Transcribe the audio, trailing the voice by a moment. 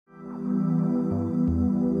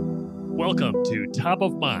Welcome to Top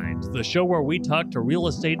of Mind, the show where we talk to real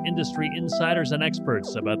estate industry insiders and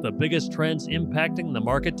experts about the biggest trends impacting the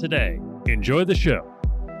market today. Enjoy the show.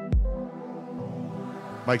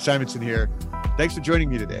 Mike Simonson here. Thanks for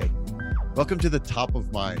joining me today. Welcome to the Top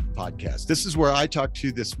of Mind podcast. This is where I talk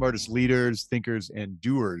to the smartest leaders, thinkers, and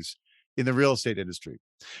doers in the real estate industry.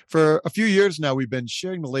 For a few years now, we've been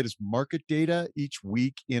sharing the latest market data each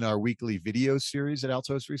week in our weekly video series at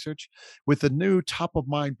Altos Research. With the new Top of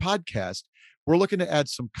Mind podcast, we're looking to add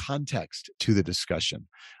some context to the discussion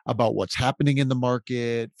about what's happening in the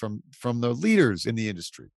market from the leaders in the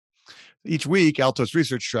industry. Each week, Altos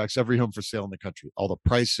Research tracks every home for sale in the country, all the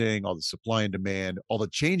pricing, all the supply and demand, all the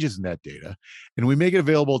changes in that data, and we make it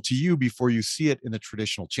available to you before you see it in the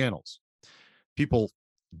traditional channels. People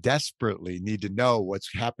desperately need to know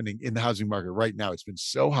what's happening in the housing market right now. It's been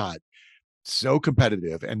so hot, so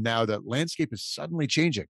competitive, and now the landscape is suddenly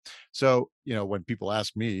changing. So, when people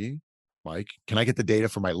ask me, Mike, can I get the data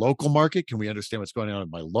for my local market? Can we understand what's going on in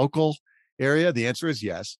my local area? The answer is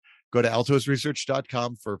yes. Go to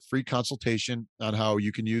altosresearch.com for a free consultation on how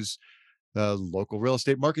you can use the local real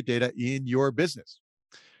estate market data in your business.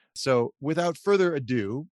 So without further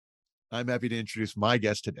ado, I'm happy to introduce my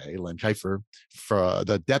guest today, Len Kiefer,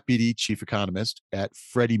 the Deputy Chief Economist at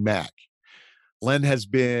Freddie Mac. Len has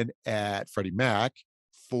been at Freddie Mac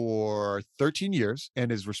for 13 years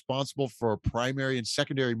and is responsible for primary and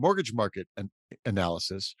secondary mortgage market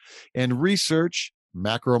analysis and research,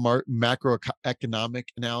 macroeconomic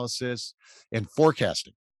analysis, and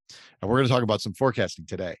forecasting. And we're going to talk about some forecasting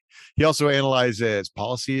today. He also analyzes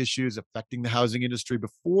policy issues affecting the housing industry.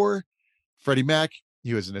 Before Freddie Mac,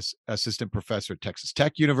 he was an assistant professor at Texas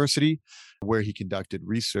Tech University, where he conducted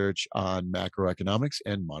research on macroeconomics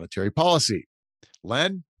and monetary policy.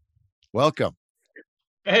 Len, welcome.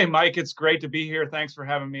 Hey, Mike, it's great to be here. Thanks for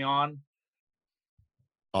having me on.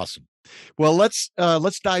 Awesome. Well, let's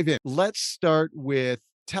dive in. Let's start with,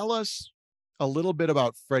 tell us a little bit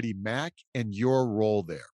about Freddie Mac and your role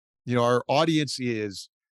there. Our audience is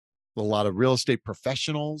a lot of real estate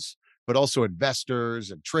professionals, but also investors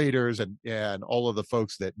and traders and all of the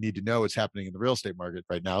folks that need to know what's happening in the real estate market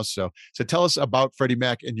right now. So tell us about Freddie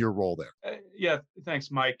Mac and your role there. Yeah, thanks,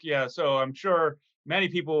 Mike. Yeah, so I'm sure many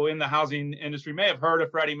people in the housing industry may have heard of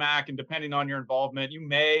Freddie Mac, and depending on your involvement, you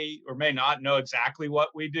may or may not know exactly what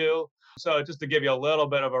we do. So just to give you a little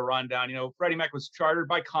bit of a rundown, Freddie Mac was chartered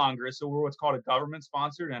by Congress, so we're what's called a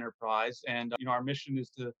government-sponsored enterprise, and our mission is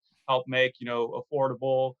to help make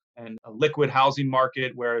affordable and a liquid housing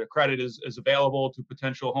market where the credit is available to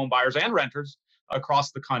potential home buyers and renters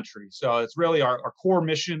across the country. So it's really our core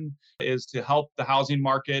mission is to help the housing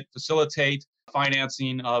market facilitate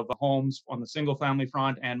financing of homes on the single family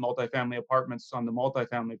front and multifamily apartments on the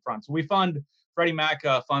multifamily front. So we fund Freddie Mac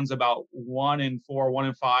funds about 1 in 4, 1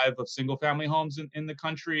 in 5 of single family homes in the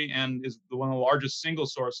country, and is one of the largest single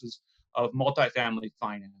sources of multifamily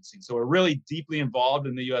financing. So we're really deeply involved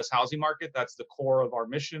in the U.S. housing market. That's the core of our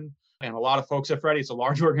mission. And a lot of folks at Freddie, it's a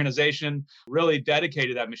large organization, really dedicated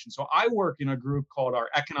to that mission. So I work in a group called our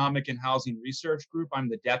Economic and Housing Research Group. I'm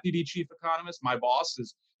the deputy chief economist. My boss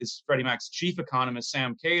is Freddie Mac's chief economist,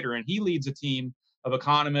 Sam Cater, and he leads a team of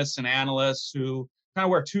economists and analysts who kind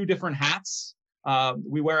of wear two different hats.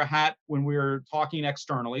 We wear a hat when we're talking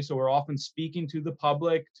externally. So we're often speaking to the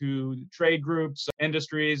public, to trade groups,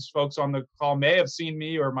 industries. Folks on the call may have seen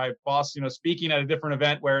me or my boss, speaking at a different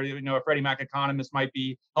event where, a Freddie Mac economist might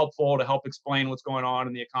be helpful to help explain what's going on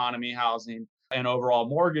in the economy, housing, and overall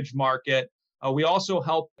mortgage market. We also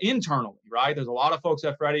help internally, right? There's a lot of folks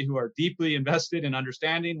at Freddie who are deeply invested in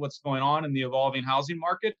understanding what's going on in the evolving housing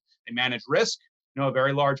market. They manage risk. A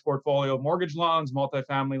very large portfolio of mortgage loans,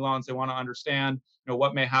 multifamily loans. They want to understand,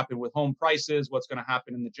 what may happen with home prices, what's going to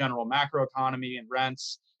happen in the general macroeconomy and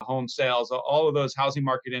rents, home sales. All of those housing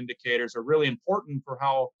market indicators are really important for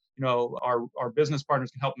how, our business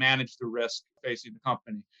partners can help manage the risk facing the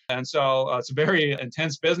company. And so it's a very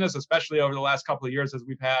intense business, especially over the last couple of years as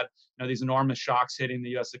we've had, these enormous shocks hitting the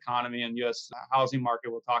U.S. economy and U.S. housing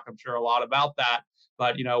market. We'll talk, I'm sure, a lot about that.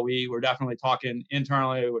 But, we're definitely talking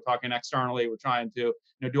internally, we're talking externally, we're trying to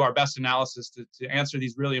do our best analysis to answer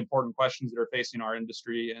these really important questions that are facing our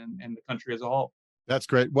industry and the country as a whole. That's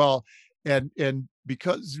great. Well, and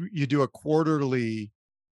because you do a quarterly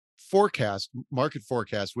market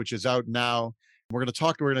forecast, which is out now, we're going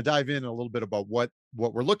to dive in a little bit about what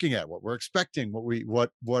we're looking at, what we're expecting,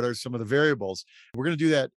 what are some of the variables. We're going to do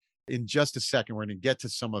that in just a second. We're going to get to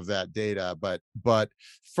some of that data, but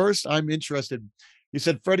first I'm interested. You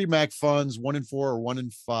said Freddie Mac funds 1 in 4 or 1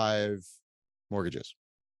 in 5 mortgages.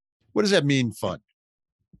 What does that mean, fund?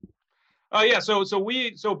 Oh yeah,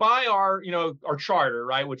 so by our our charter,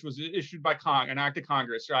 right, which was issued by an act of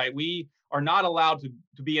Congress, right, we are not allowed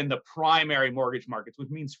to be in the primary mortgage markets, which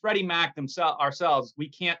means Freddie Mac ourselves, we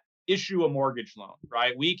can't issue a mortgage loan,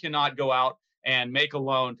 right? We cannot go out and make a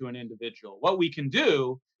loan to an individual. What we can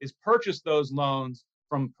do is purchase those loans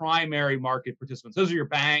from primary market participants. Those are your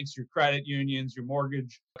banks, your credit unions, your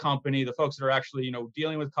mortgage company, the folks that are actually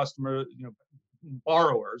dealing with customer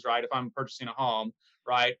borrowers, right? If I'm purchasing a home,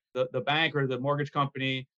 right? The bank or the mortgage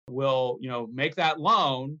company will, make that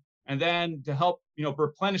loan, and then to help,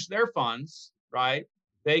 replenish their funds, right?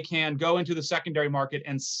 They can go into the secondary market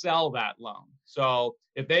and sell that loan. So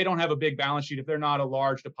if they don't have a big balance sheet, if they're not a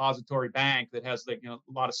large depository bank that has a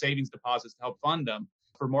lot of savings deposits to help fund them,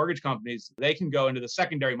 for mortgage companies, they can go into the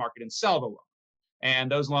secondary market and sell the loan.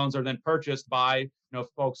 And those loans are then purchased by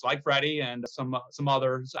folks like Freddie and some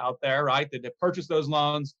others out there, right? That have purchased those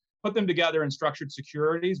loans, put them together in structured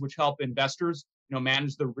securities, which help investors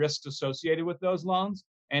manage the risks associated with those loans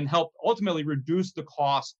and help ultimately reduce the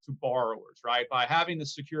cost to borrowers, right? By having the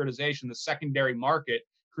securitization, the secondary market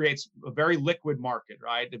creates a very liquid market,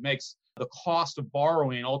 right? It makes the cost of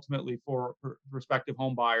borrowing ultimately for prospective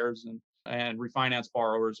home buyers and refinance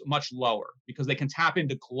borrowers much lower because they can tap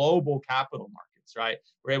into global capital markets, right?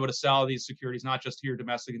 We're able to sell these securities not just here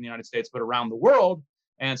domestic in the United States, but around the world.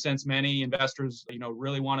 And since many investors,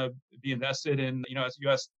 really want to be invested in,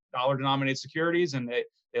 U.S. dollar denominated securities, and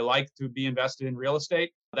they like to be invested in real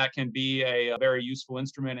estate, that can be a very useful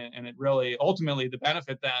instrument. And it really, ultimately, the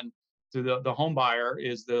benefit then to the home buyer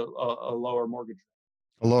is a lower mortgage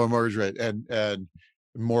rate. A lower mortgage rate and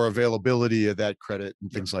more availability of that credit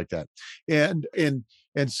and things like that. And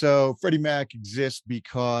so Freddie Mac exists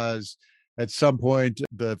because at some point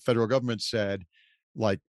the federal government said,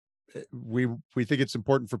 like, we think it's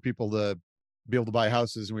important for people to be able to buy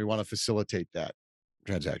houses, and we want to facilitate that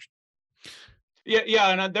transaction.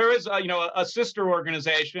 Yeah, and there is a sister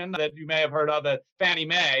organization that you may have heard of, Fannie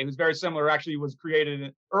Mae, who's very similar. Actually, was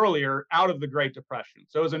created earlier out of the Great Depression,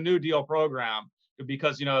 so it was a New Deal program.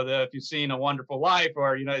 Because if you've seen A Wonderful Life,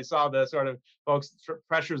 or you saw the sort of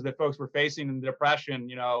pressures that folks were facing in the Depression,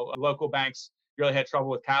 local banks really had trouble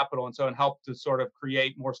with capital, and so it helped to sort of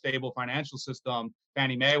create more stable financial system.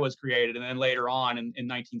 Fannie Mae was created, and then later on in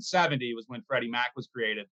 1970 was when Freddie Mac was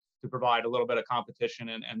created to provide a little bit of competition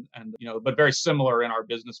and but very similar in our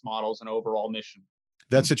business models and overall mission.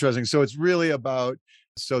 That's interesting. So it's really about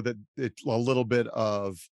so that it's a little bit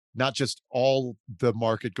of not just all the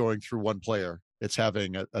market going through one player. It's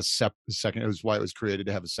having a second. It was why it was created,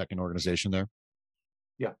 to have a second organization there.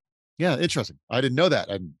 Yeah. Yeah. Interesting. I didn't know that.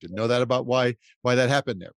 I didn't know that about why that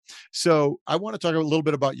happened there. So I want to talk a little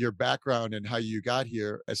bit about your background and how you got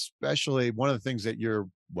here, especially one of the things that you're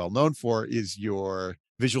well known for is your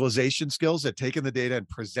visualization skills at taking the data and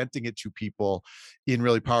presenting it to people in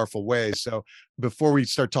really powerful ways. So before we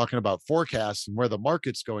start talking about forecasts and where the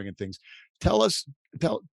market's going and things, tell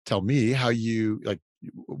me how you, like,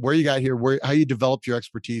 where you got here, how you developed your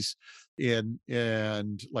expertise and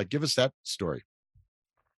like, give us that story.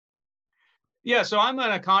 Yeah, so I'm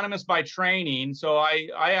an economist by training. So I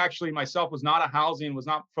actually myself was not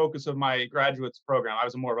focus of my graduates program. I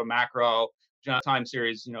was more of a macro time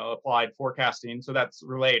series, applied forecasting. So that's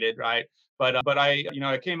related, right? But I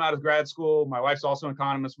came out of grad school. My wife's also an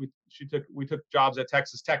economist. We took jobs at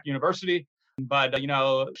Texas Tech University. But,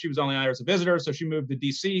 she was only there as a visitor. So she moved to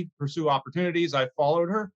DC, pursue opportunities. I followed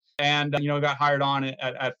her and, got hired on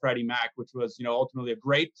at Freddie Mac, which was, ultimately a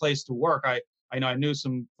great place to work. I knew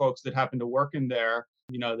some folks that happened to work in there,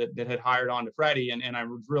 that had hired on to Freddie. And I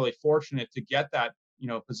was really fortunate to get that,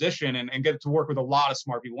 position and get to work with a lot of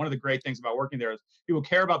smart people. One of the great things about working there is people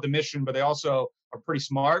care about the mission, but they also are pretty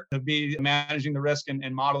smart to be managing the risk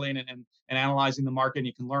and modeling and analyzing the market. And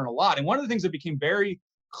you can learn a lot. And one of the things that became very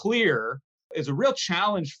clear is a real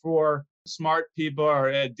challenge for smart people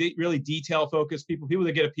or really detail focused people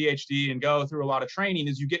that get a PhD and go through a lot of training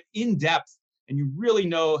is you get in depth and you really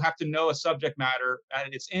have to know a subject matter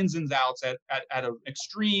at its ins and outs at an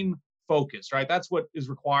extreme focus, right? That's what is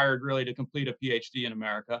required really to complete a PhD in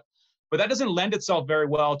America. But that doesn't lend itself very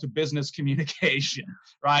well to business communication,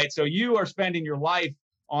 right? So you are spending your life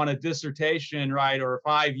on a dissertation, right? Or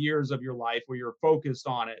 5 years of your life where you're focused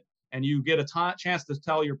on it. And you get a chance to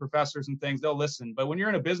tell your professors and things, they'll listen. But when you're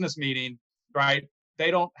in a business meeting, right,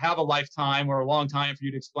 they don't have a lifetime or a long time for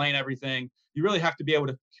you to explain everything. You really have to be able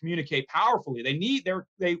to communicate powerfully.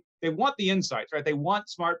 They want the insights, right? They want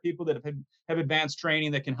smart people that have advanced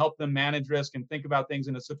training that can help them manage risk and think about things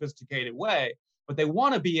in a sophisticated way. But they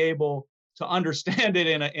want to be able to understand it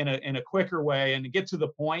in a quicker way and get to the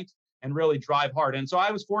point and really drive hard. And so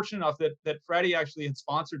I was fortunate enough that Freddie actually had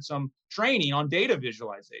sponsored some training on data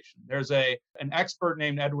visualization. There's an expert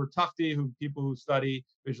named Edward Tufte, who people who study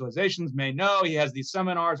visualizations may know. He has these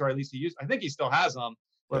seminars, or at least I think he still has them,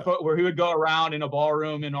 where he would go around in a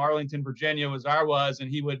ballroom in Arlington, Virginia, as I was, and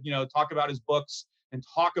he would, talk about his books and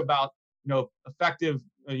talk about, effective,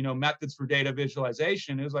 methods for data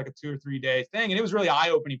visualization. It was like a 2 or 3 day thing. And it was really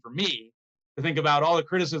eye-opening for me to think about all the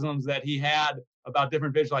criticisms that he had about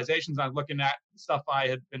different visualizations. I was looking at stuff I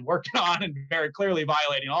had been working on and very clearly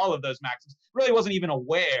violating all of those maxims. Really wasn't even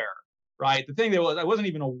aware, right? The thing that was, I wasn't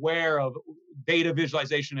even aware of data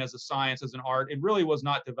visualization as a science, as an art. It really was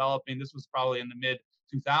not developing. This was probably in the mid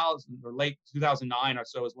 2000s or late 2009 or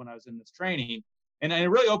so is when I was in this training. And it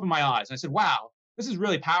really opened my eyes. And I said, wow, this is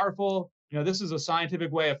really powerful. This is a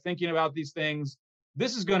scientific way of thinking about these things.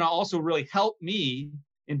 This is going to also really help me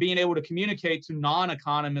in being able to communicate to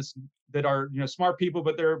non-economists that are, smart people,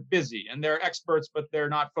 but they're busy, and they're experts, but they're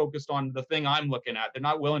not focused on the thing I'm looking at. They're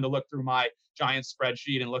not willing to look through my giant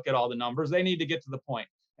spreadsheet and look at all the numbers. They need to get to the point.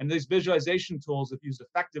 And these visualization tools, if used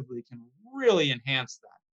effectively, can really enhance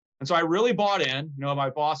that. And so I really bought in. My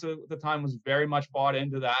boss at the time was very much bought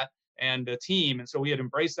into that, and the team. And so we had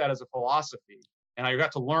embraced that as a philosophy. And I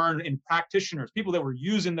got to learn in practitioners, people that were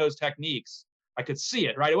using those techniques. I could see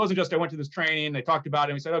it, right? It wasn't just I went to this training, they talked about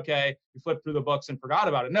it, and we said, okay, we flipped through the books and forgot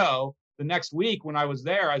about it. No, the next week when I was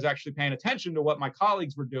there, I was actually paying attention to what my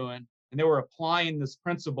colleagues were doing, and they were applying these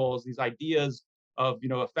principles, these ideas of,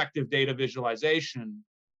 effective data visualization,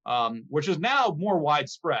 which is now more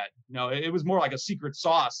widespread. It was more like a secret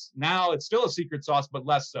sauce. Now it's still a secret sauce, but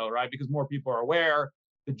less so, right? Because more people are aware.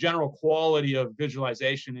 The general quality of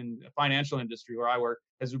visualization in the financial industry where I work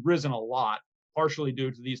has risen a lot, partially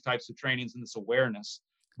due to these types of trainings and this awareness.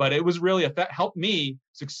 But it was really helped me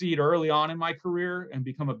succeed early on in my career and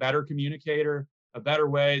become a better communicator, a better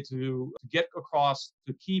way to get across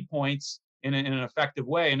the key points in an effective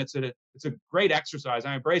way. And it's a great exercise.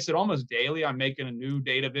 I embrace it almost daily. I'm making a new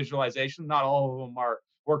data visualization. Not all of them are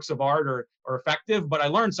works of art or effective, but I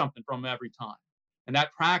learn something from them every time. And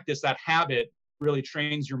that practice, that habit, really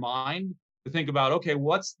trains your mind to think about, okay,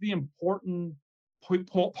 what's the important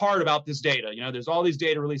part about this data? There's all these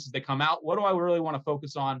data releases that come out. What do I really want to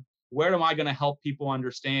focus on? Where am I going to help people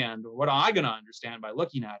understand? Or what am I going to understand by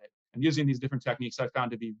looking at it? And using these different techniques I found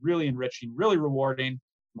to be really enriching, really rewarding.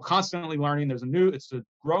 I'm constantly learning. It's a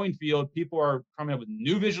growing field. People are coming up with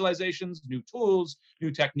new visualizations, new tools, new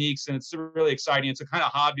techniques, and it's really exciting. It's a kind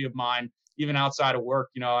of hobby of mine. Even outside of work,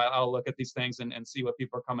 I'll look at these things and see what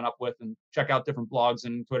people are coming up with and check out different blogs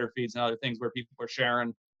and Twitter feeds and other things where people are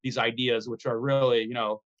sharing these ideas, which are really,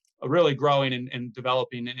 really growing and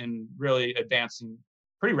developing and really advancing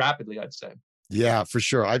pretty rapidly, I'd say. Yeah, for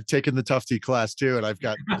sure. I've taken the Tufte class too, and I've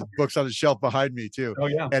got books on the shelf behind me too. Oh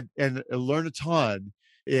yeah. And learn a ton.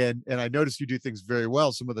 And I noticed you do things very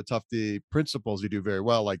well. Some of the Tufte principles you do very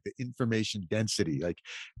well, like the information density.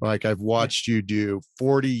 Like I've watched you do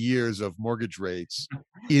 40 years of mortgage rates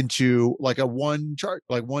into like a one chart,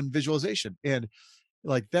 like one visualization. And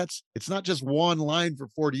like it's not just one line for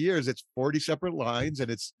 40 years, it's 40 separate lines,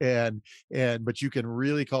 and but you can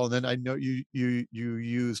really call. And then I know you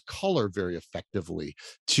use color very effectively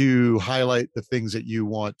to highlight the things that you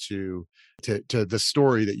want to the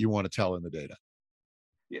story that you want to tell in the data.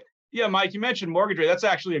 Yeah, Mike, you mentioned mortgage rate. That's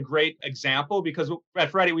actually a great example because at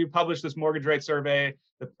Freddie, we published this mortgage rate survey,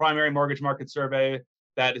 the primary mortgage market survey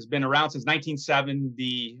that has been around since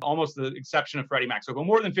 1970, almost the exception of Freddie Mac. So for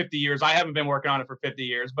more than 50 years. I haven't been working on it for 50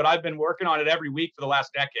 years, but I've been working on it every week for the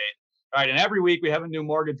last decade. Right. And every week we have a new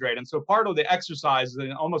mortgage rate. And so part of the exercise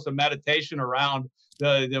and almost a meditation around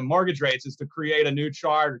the mortgage rates is to create a new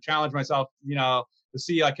chart or challenge myself, to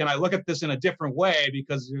see, can I look at this in a different way?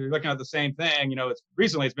 Because you're looking at the same thing.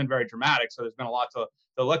 Recently it's been very dramatic, so there's been a lot to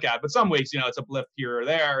look at. But some weeks, it's a blip here or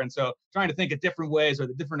there. And so trying to think of different ways or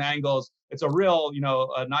the different angles, it's a real,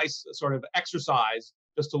 a nice sort of exercise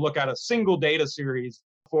just to look at a single data series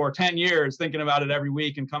for 10 years, thinking about it every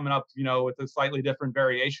week and coming up, with a slightly different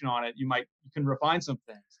variation on it. You can refine some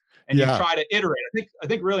things and you try to iterate. I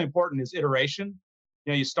think really important is iteration.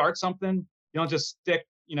 You start something, you don't just stick.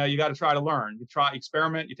 You got to try to learn. You try,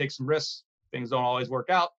 experiment, you take some risks. Things don't always work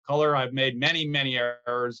out. Color, I've made many, many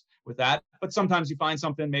errors with that. But sometimes you find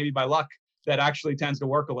something maybe by luck that actually tends to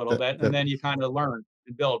work a little bit. And then you kind of learn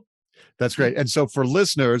and build. That's great. And so for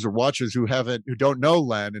listeners or watchers who don't know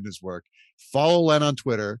Len and his work, follow Len on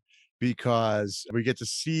Twitter because we get to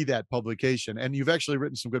see that publication. And you've actually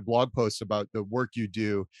written some good blog posts about the work you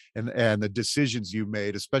do and the decisions you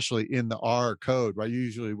made, especially in the R code, right? You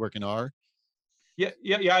usually work in R. Yeah.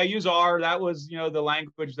 I use R. That was, the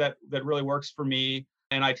language that really works for me.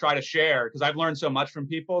 and I try to share because I've learned so much from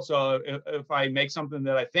people. So if I make something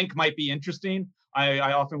that I think might be interesting,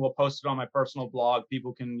 I often will post it on my personal blog.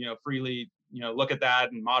 People can, freely, look at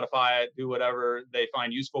that and modify it, do whatever they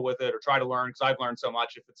find useful with it, or try to learn, because I've learned so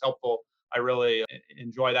much. If it's helpful, I really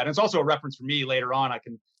enjoy that. And it's also a reference for me later on.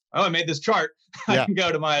 I made this chart. I Yeah. can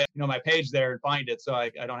go to my page there and find it, so I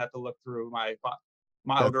don't have to look through my file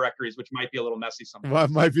That directories, which might be a little messy sometimes. well,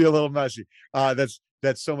 it might be a little messy.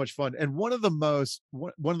 That's so much fun. And one of the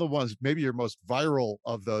ones, maybe your most viral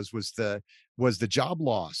of those, was the job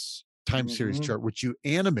loss time series Hmm. chart, which you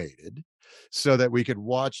animated so that we could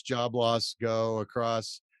watch job loss go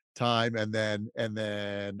across time, and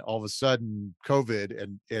then all of a sudden COVID,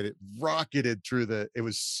 and it rocketed through it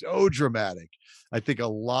was so dramatic. I think a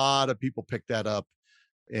lot of people picked that up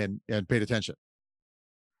and paid attention.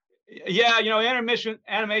 Yeah, animation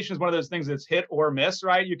is one of those things that's hit or miss,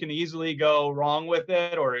 right? You can easily go wrong with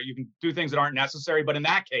it, or you can do things that aren't necessary. But in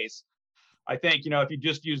that case, I think, if you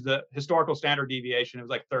just use the historical standard deviation, it was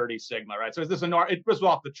like 30 sigma, right? So it was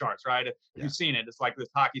off the charts, right? If Yeah. you've seen it, it's like this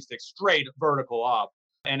hockey stick straight vertical up.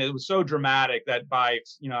 And it was so dramatic that I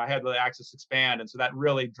had the axis expand. And so that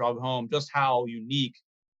really drove home just how unique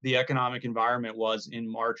the economic environment was in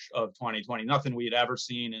March of 2020. Nothing we had ever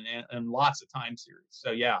seen in lots of time series.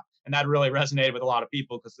 So yeah, and that really resonated with a lot of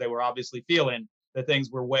people because they were obviously feeling that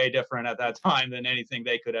things were way different at that time than anything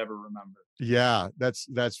they could ever remember. Yeah,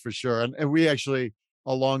 that's for sure. And we actually,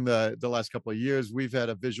 along the last couple of years, we've had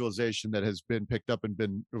a visualization that has been picked up and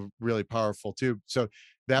been really powerful too. So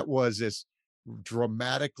that was this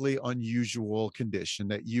dramatically unusual condition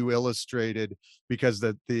that you illustrated, because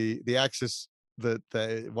the axis, the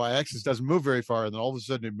y-axis doesn't move very far, and then all of a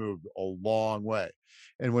sudden it moved a long way.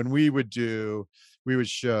 And when we would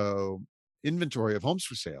show inventory of homes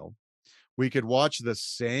for sale, we could watch the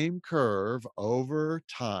same curve over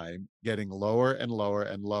time getting lower and lower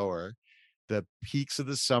and lower, the peaks of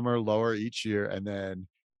the summer lower each year, and then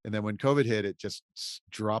when COVID hit, it just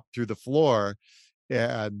dropped through the floor.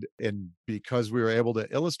 And because we were able to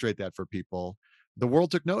illustrate that for people, the world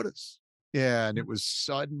took notice, and it was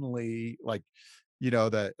suddenly like,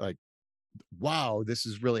 that, like, wow, this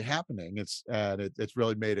is really happening. It's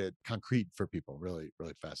really made it concrete for people. Really,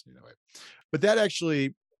 really fascinating way. But that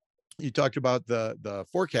actually, you talked about the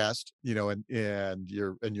forecast, and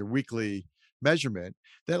your weekly measurement.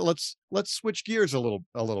 That let's switch gears a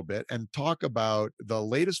little bit and talk about the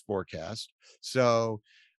latest forecast. So,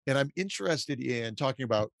 and I'm interested in talking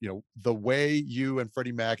about, the way you and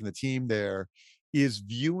Freddie Mac and the team there is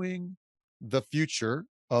viewing the future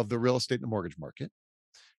of the real estate and the mortgage market,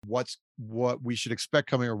 what we should expect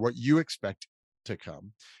coming, or what you expect to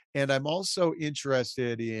come. And I'm also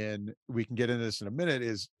interested in, we can get into this in a minute,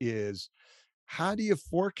 is how do you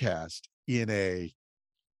forecast in a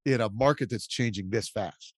market that's changing this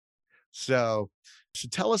fast? So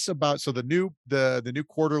tell us about, so the new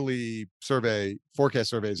quarterly forecast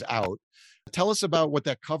survey is out. Tell us about what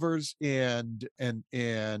that covers, and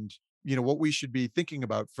what we should be thinking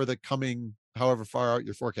about for the coming, however far out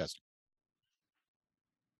you're forecasting.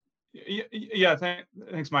 Yeah,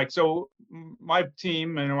 thanks, Mike. So my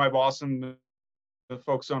team and my boss and the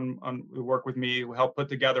folks who work with me who help put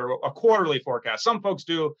together a quarterly forecast. Some folks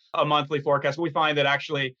do a monthly forecast, but we find that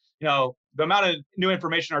actually, the amount of new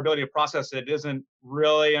information, our ability to process it, isn't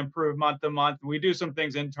really improved month to month. We do some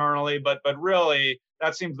things internally, but really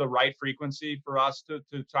that seems the right frequency for us to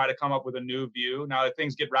try to come up with a new view. Now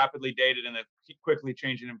things get rapidly dated in a quickly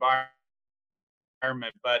changing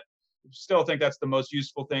environment, but still think that's the most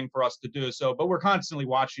useful thing for us to do. So, but we're constantly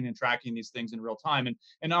watching and tracking these things in real time.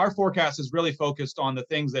 And our forecast is really focused on the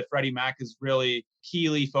things that Freddie Mac is really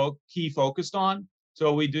key focused on.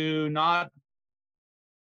 So we do not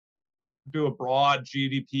do a broad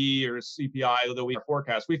GDP or CPI, although we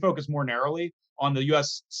forecast. We focus more narrowly on the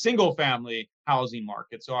U.S. single family housing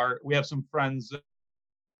market. So we have some friends,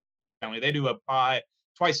 they do a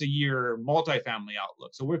twice a year multifamily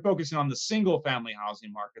outlook. So we're focusing on the single family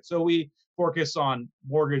housing market. So we focus on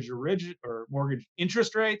mortgage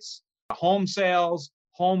interest rates, home sales,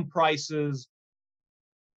 home prices,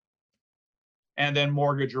 and then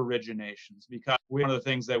mortgage originations. Because one of the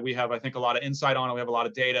things that we have, I think, a lot of insight on, and we have a lot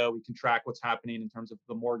of data, we can track what's happening in terms of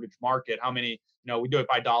the mortgage market. How many, we do it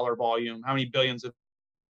by dollar volume, how many billions of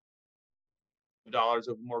dollars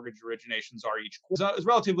of mortgage originations are each quarter. So it's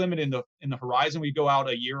relatively limited in the horizon. We go out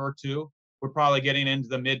a year or two. We're probably getting into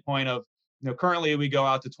the midpoint of Currently we go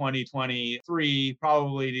out to 2023,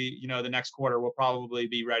 probably, the next quarter we'll probably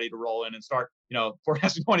be ready to roll in and start,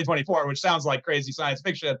 forecasting 2024, which sounds like crazy science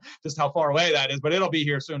fiction, just how far away that is, but it'll be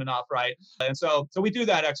here soon enough, right? And so we do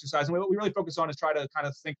that exercise. And what we really focus on is try to kind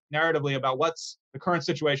of think narratively about what's the current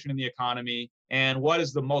situation in the economy and what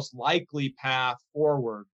is the most likely path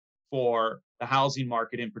forward for the housing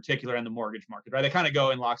market in particular and the mortgage market, right? They kind of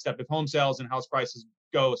go in lockstep. If home sales and house prices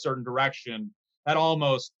go a certain direction, that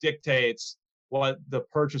almost dictates what the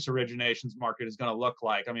purchase originations market is going to look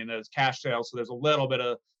like. I mean, there's cash sales, so there's a little bit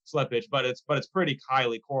of slippage, but it's pretty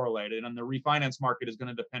highly correlated. And the refinance market is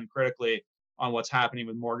going to depend critically on what's happening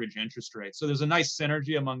with mortgage interest rates. So there's a nice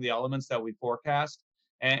synergy among the elements that we forecast.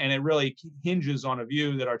 And it really hinges on a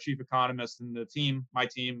view that our chief economist and the team, my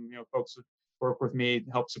team, folks who work with me,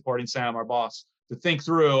 help supporting Sam, our boss, to think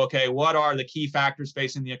through, okay, what are the key factors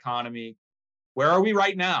facing the economy? Where are we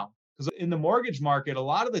right now? Because in the mortgage market, a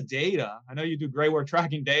lot of the data, I know you do great work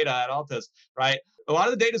tracking data at Altus, right? A lot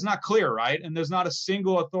of the data is not clear, right? And there's not a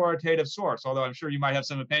single authoritative source, although I'm sure you might have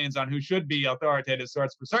some opinions on who should be authoritative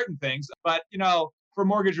source for certain things. But, for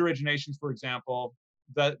mortgage originations, for example,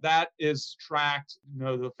 that is tracked.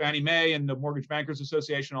 The Fannie Mae and the Mortgage Bankers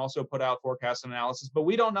Association also put out forecast analysis, but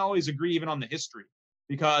we don't always agree even on the history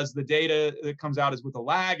because the data that comes out is with a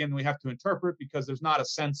lag and we have to interpret because there's not a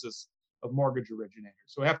census of mortgage originators.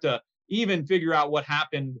 So we have to even figure out what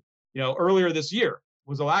happened, earlier this year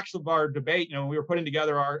was the actual our debate. When we were putting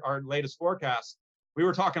together our latest forecast, we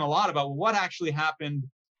were talking a lot about what actually happened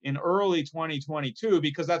in early 2022,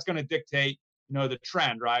 because that's going to dictate, the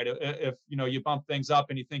trend, right? If, you bump things up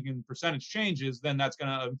and you think in percentage changes, then that's going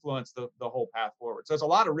to influence the whole path forward. So there's a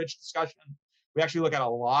lot of rich discussion. We actually look at a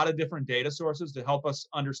lot of different data sources to help us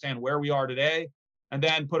understand where we are today and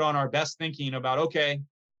then put on our best thinking about, okay,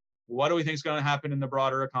 what do we think is going to happen in the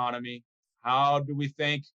broader economy? How do we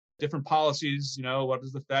think different policies, what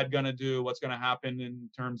is the Fed going to do? What's going to happen in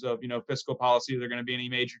terms of, fiscal policy? Are there going to be any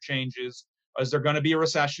major changes? Is there going to be a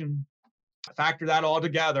recession? Factor that all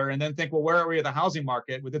together and then think, well, where are we at the housing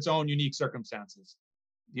market with its own unique circumstances?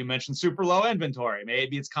 You mentioned super low inventory.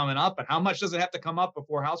 Maybe it's coming up, but how much does it have to come up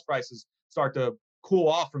before house prices start to cool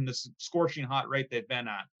off from this scorching hot rate they've been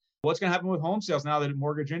at? What's going to happen with home sales now that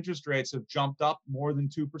mortgage interest rates have jumped up more than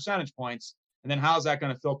 2 percentage points? And then how's that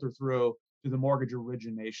going to filter through to the mortgage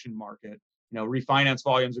origination market? Refinance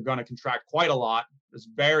volumes are going to contract quite a lot. There's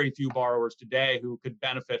very few borrowers today who could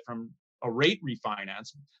benefit from a rate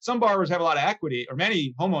refinance. Some borrowers have a lot of equity, or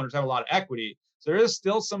many homeowners have a lot of equity. So there is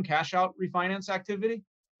still some cash out refinance activity.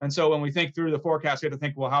 And so when we think through the forecast, we have to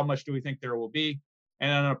think, well, how much do we think there will be?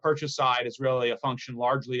 And on the purchase side is really a function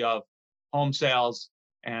largely of home sales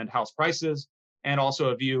and house prices, and also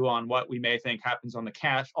a view on what we may think happens on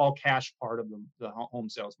the all cash part of the home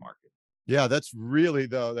sales market. Yeah, that's really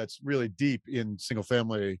deep in single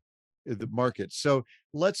family, the market. So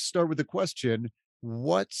let's start with the question,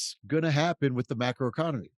 what's going to happen with the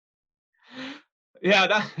macroeconomy?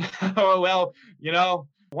 Yeah, well,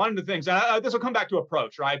 one of the things, this will come back to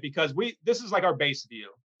approach, right? Because this is like our base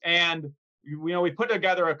view. And we put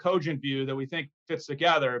together a cogent view that we think fits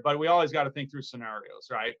together, but we always got to think through scenarios,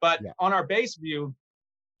 right? But on our base view,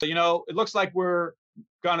 it looks like we're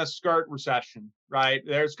going to skirt recession, right?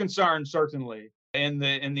 There's concern certainly in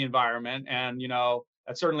the environment, and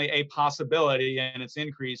that's certainly a possibility, and it's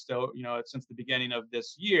increased, since the beginning of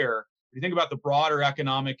this year. If you think about the broader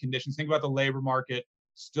economic conditions, think about the labor market,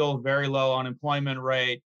 still very low unemployment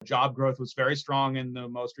rate. Job growth was very strong in the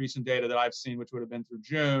most recent data that I've seen, which would have been through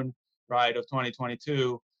June, right, of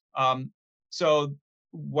 2022. So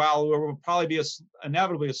while there will probably be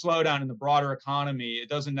inevitably a slowdown in the broader economy, it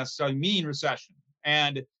doesn't necessarily mean recession.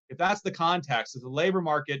 And if that's the context, if the labor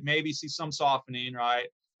market maybe sees some softening, right,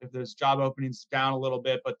 if there's job openings down a little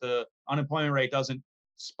bit, but the unemployment rate doesn't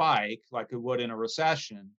spike like it would in a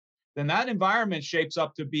recession, then that environment shapes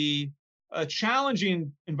up to be a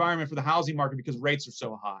challenging environment for the housing market because rates are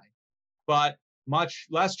so high, but much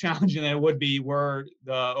less challenging than it would be were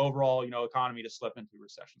the overall, economy to slip into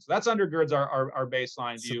recession. So that's undergirds our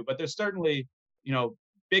baseline view, but there's certainly,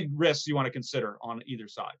 big risks you want to consider on either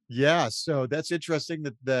side. Yeah, so that's interesting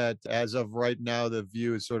that as of right now, the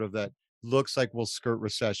view is sort of that looks like we'll skirt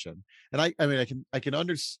recession. And I can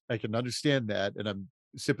understand that, and I'm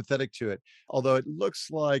sympathetic to it. Although it looks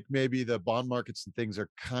like maybe the bond markets and things are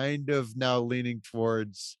kind of now leaning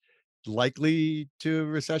towards likely to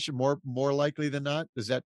recession, more likely than not. Is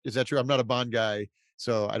that true? I'm not a bond guy,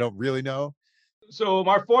 so I don't really know. So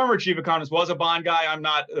my former chief economist was a bond guy. I'm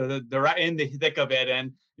not in the thick of it.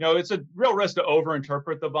 And, it's a real risk to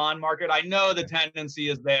overinterpret the bond market. I know the tendency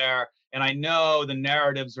is there, and I know the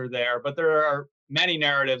narratives are there, but there are many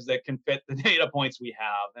narratives that can fit the data points we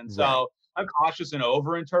have. And Right. so I'm cautious in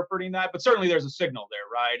over interpreting that, but certainly there's a signal there,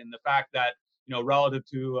 right? And the fact that, relative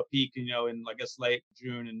to a peak, in, I guess, late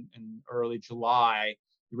June and early July,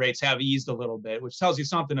 rates have eased a little bit, which tells you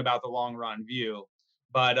something about the long run view.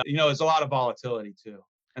 But, there's a lot of volatility too.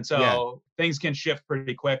 And Yeah. so things can shift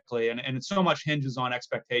pretty quickly. And so much hinges on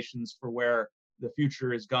expectations for where the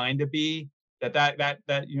future is going to be that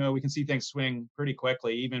we can see things swing pretty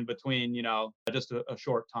quickly, even between, just a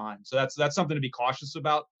short time. So that's something to be cautious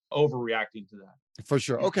about, overreacting to that. For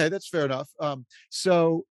sure. Okay, that's fair enough.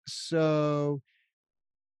 So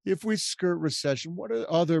if we skirt recession, what are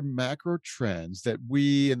other macro trends that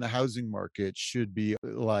we in the housing market should be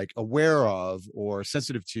like aware of or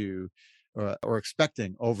sensitive to or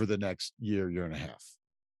expecting over the next year and a half?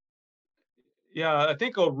 Yeah, I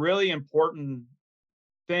think a really important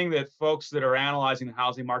thing that folks that are analyzing the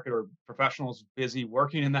housing market or professionals busy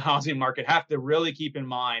working in the housing market have to really keep in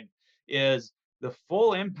mind is the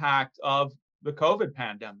full impact of the COVID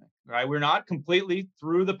pandemic, right? We're not completely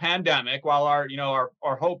through the pandemic. While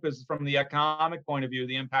our hope is from the economic point of view,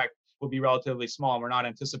 the impact will be relatively small. We're not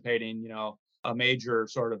anticipating, a major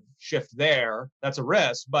sort of shift there. That's a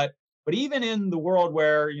risk. But even in the world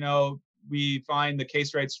where, we find the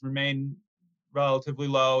case rates remain relatively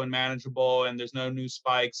low and manageable, and there's no new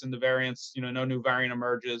spikes and the variants, no new variant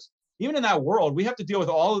emerges. Even in that world, we have to deal with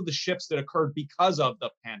all of the shifts that occurred because of the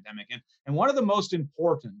pandemic. And one of the most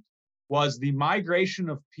important was the migration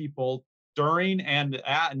of people during and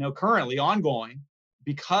currently ongoing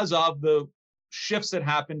because of the shifts that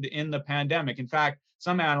happened in the pandemic. In fact,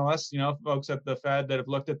 some analysts, folks at the Fed that have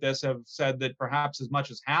looked at this have said that perhaps as much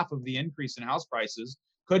as half of the increase in house prices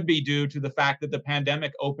could be due to the fact that the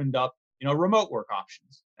pandemic opened up remote work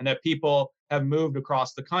options, and that people have moved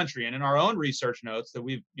across the country. And in our own research notes that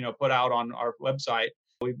we've, put out on our website,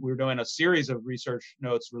 we're doing a series of research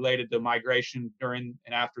notes related to migration during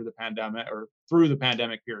and after the pandemic or through the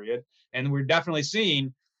pandemic period. And we're definitely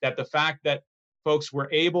seeing that the fact that folks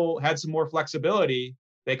had some more flexibility,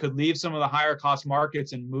 they could leave some of the higher cost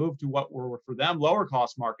markets and move to what were for them lower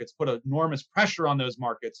cost markets, put enormous pressure on those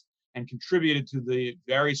markets and contributed to the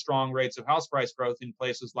very strong rates of house price growth in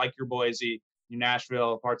places like your Boise, your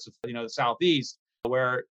Nashville, parts of the Southeast,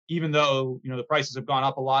 where even though the prices have gone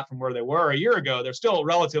up a lot from where they were a year ago, they're still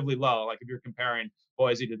relatively low. Like if you're comparing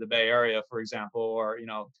Boise to the Bay Area, for example, or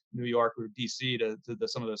New York or DC to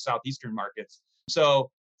some of the southeastern markets. So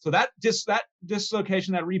that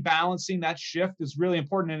dislocation, that rebalancing, that shift is really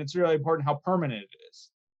important, and it's really important how permanent it is.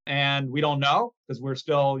 And we don't know because we're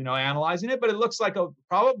still, analyzing it, but it looks like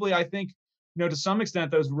probably, I think, to some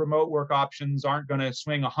extent, those remote work options aren't going to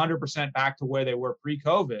swing 100% back to where they were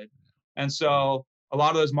pre-COVID. And so a lot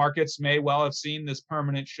of those markets may well have seen this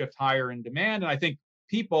permanent shift higher in demand. And I think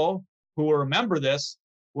people who will remember this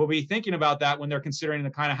will be thinking about that when they're considering the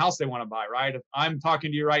kind of house they want to buy, right? If I'm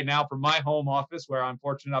talking to you right now from my home office where I'm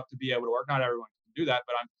fortunate enough to be able to work, not everyone can do that,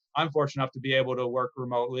 but I'm fortunate enough to be able to work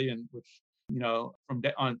remotely, and which from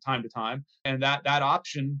on time to time. And that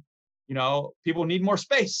option, people need more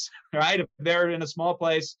space, right? If they're in a small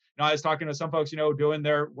place, I was talking to some folks, doing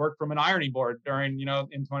their work from an ironing board during, in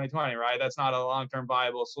 2020, right? That's not a long-term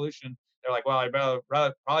viable solution. They're like, well, I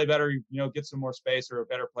probably better, get some more space or a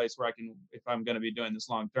better place where I can, if I'm going to be doing this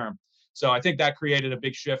long-term. So I think that created a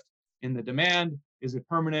big shift in the demand. Is it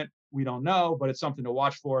permanent? We don't know, but it's something to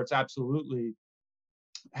watch for. It's absolutely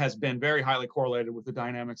has been very highly correlated with the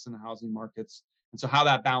dynamics in the housing markets. And so how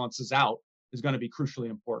that balances out is going to be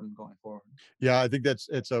crucially important going forward. Yeah, I think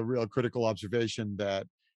it's a real critical observation that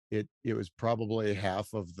it was probably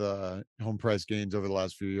half of the home price gains over the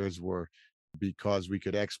last few years were because we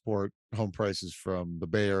could export home prices from the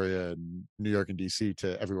Bay Area and New York and DC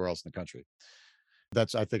to everywhere else in the country.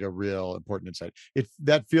 That's, I think, a real important insight. It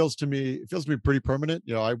feels to me pretty permanent.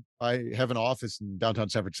 I have an office in downtown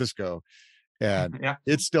San Francisco, and Yeah.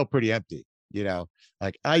 it's still pretty empty.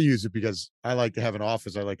 Like I use it because I like to have an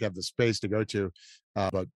office. I like to have the space to go to.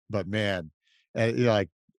 But man, like,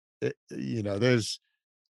 there's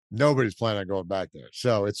nobody's planning on going back there.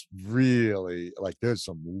 So it's really like there's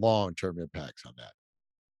some long-term impacts on that.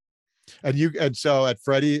 And so at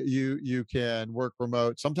Freddie, you can work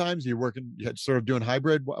remote. Sometimes you're working, sort of doing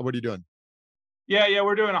hybrid. What are you doing? Yeah,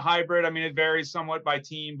 we're doing a hybrid. I mean, it varies somewhat by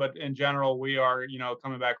team, but in general, we are,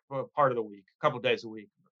 coming back for part of the week, a couple of days a week.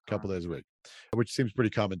 Couple days a week, which seems pretty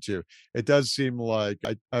common too. It does seem like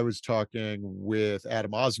I was talking with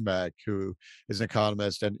Adam Osmak, who is an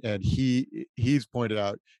economist, and he's pointed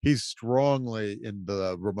out he's strongly in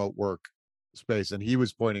the remote work space, and he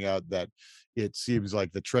was pointing out that it seems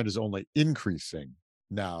like the trend is only increasing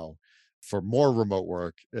now for more remote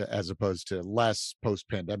work as opposed to less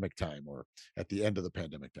post-pandemic time or at the end of the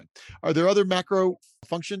pandemic time. Are there other macro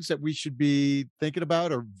functions that we should be thinking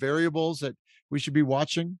about or variables that we should be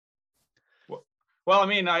watching? Well, I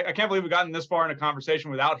mean, I can't believe we've gotten this far in a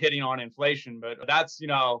conversation without hitting on inflation, but that's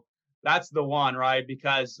the one, right?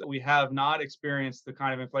 Because we have not experienced the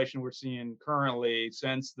kind of inflation we're seeing currently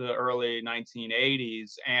since the early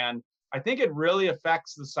 1980s. And I think it really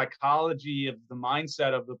affects the psychology of the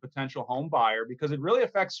mindset of the potential home buyer because it really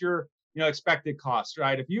affects your, expected costs,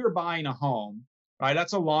 right? If you're buying a home, right,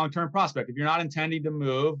 that's a long-term prospect. If you're not intending to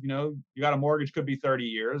move, you got a mortgage could be 30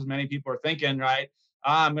 years. Many people are thinking, right,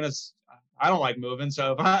 I don't like moving.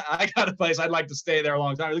 So if I got a place, I'd like to stay there a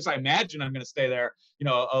long time. At least I imagine I'm going to stay there,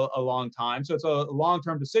 a long time. So it's a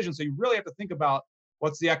long-term decision. So you really have to think about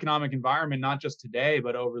what's the economic environment, not just today,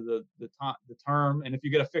 but over the term. And if you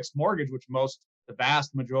get a fixed mortgage, which the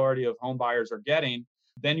vast majority of home buyers are getting,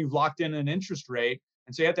 then you've locked in an interest rate.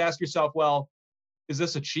 And so you have to ask yourself, well, is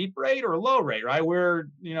this a cheap rate or a low rate, right? We're,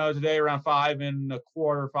 today around 5.25,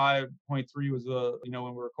 5.3 was when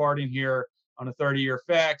we're recording here on a 30-year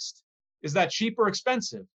fixed. Is that cheap or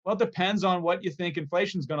expensive? Well, it depends on what you think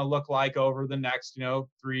inflation is going to look like over the next,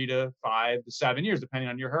 3 to 5 to 7 years, depending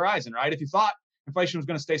on your horizon, right? If you thought inflation was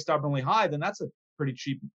going to stay stubbornly high, then that's a pretty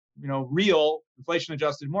cheap, real inflation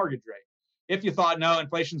adjusted mortgage rate. If you thought, no,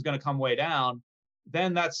 inflation is going to come way down,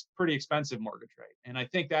 then that's pretty expensive mortgage rate. And I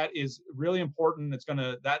think that is really important.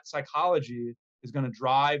 That psychology is going to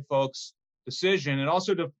drive folks' decision. It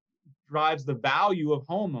also drives the value of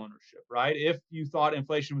home ownership, right? If you thought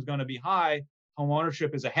inflation was going to be high, home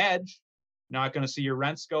ownership is a hedge. You're not going to see your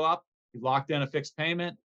rents go up. You've locked in a fixed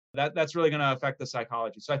payment. That's really going to affect the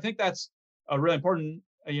psychology. So I think that's a really important,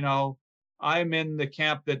 I'm in the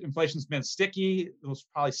camp that inflation's been sticky. It'll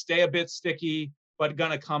probably stay a bit sticky, but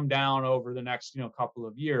going to come down over the next, couple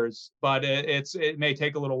of years. But it may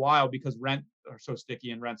take a little while because rent are so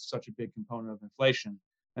sticky and rent's such a big component of inflation.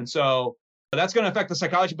 And so that's going to affect the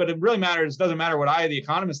psychology, but it really matters. It doesn't matter what the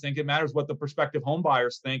economists think. It matters what the prospective home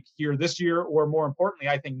buyers think here this year, or more importantly,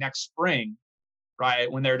 I think next spring,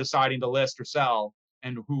 right, when they're deciding to list or sell.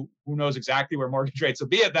 And who knows exactly where mortgage rates will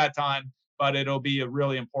be at that time, but it'll be a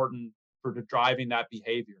really important for driving that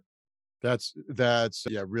behavior. That's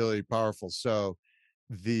really powerful. So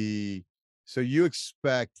you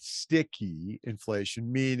expect sticky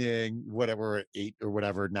inflation, meaning whatever at 8 or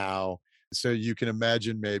whatever now. So you can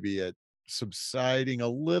imagine maybe it subsiding a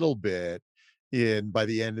little bit by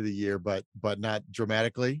the end of the year, but not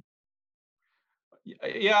dramatically.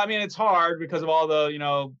 Yeah, I mean, it's hard because of all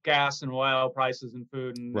the gas and oil prices and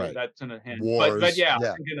food, and right. That's in a hint. Wars, but yeah.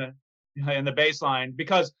 In the baseline,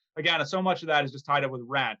 because again, so much of that is just tied up with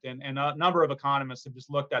rent, and a number of economists have just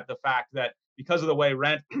looked at the fact that because of the way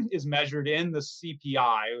rent is measured in the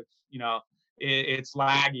CPI, it's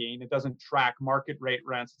lagging. It doesn't track market rate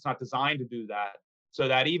rents. It's not designed to do that. So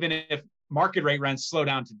that even if market rate rents slow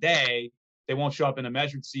down today, they won't show up in a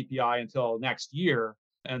measured CPI until next year.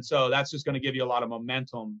 And so that's just going to give you a lot of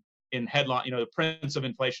momentum in headline, the prints of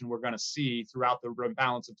inflation we're going to see throughout the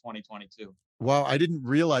balance of 2022. Wow, I didn't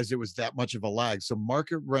realize it was that much of a lag. So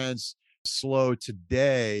market rents slow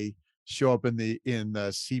today, show up in the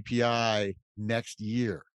CPI next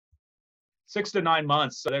year. 6 to 9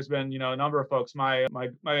 months. So there's been, a number of folks. My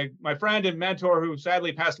friend and mentor, who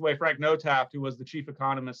sadly passed away, Frank Notaft, who was the chief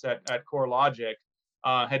economist at CoreLogic,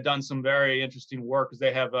 had done some very interesting work because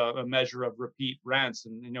they have a measure of repeat rents.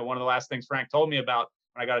 And one of the last things Frank told me about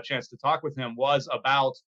when I got a chance to talk with him was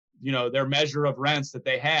about their measure of rents that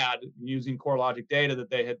they had using CoreLogic data that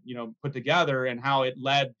they had put together, and how it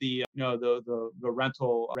led the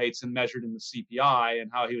rental rates and measured in the CPI,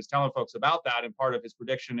 and how he was telling folks about that. And part of his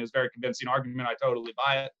prediction is very convincing argument. I totally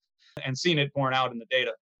buy it, and seen it borne out in the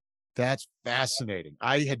data. That's fascinating.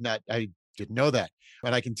 I didn't know that,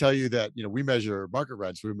 but I can tell you that we measure market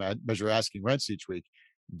rents, we measure asking rents each week.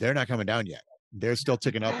 They're not coming down yet. They're still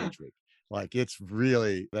ticking up each week. Like that's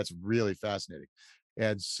really fascinating.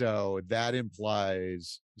 And so that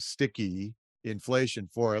implies sticky inflation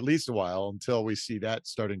for at least a while until we see that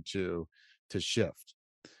starting to shift.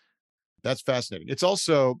 That's fascinating. It's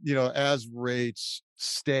also, as rates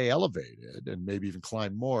stay elevated and maybe even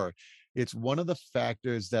climb more, it's one of the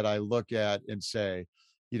factors that I look at and say,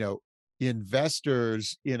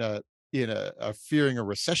 investors in a fearing a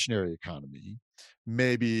recessionary economy,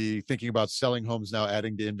 maybe thinking about selling homes now,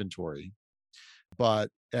 adding to inventory. But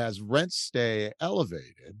as rents stay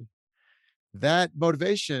elevated, that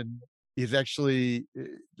motivation is actually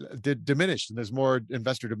diminished, and there's more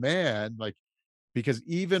investor demand, because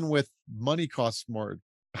even with money costs more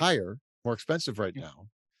expensive right now,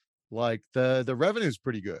 like the revenue is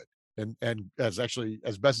pretty good. and as actually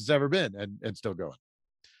as best it's ever been, and still going.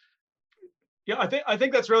 Yeah, I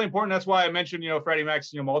think that's really important. That's why I mentioned, Freddie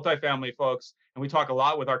Mac's, multifamily folks, and we talk a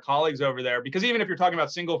lot with our colleagues over there, because even if you're talking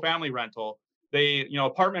about single family rental, the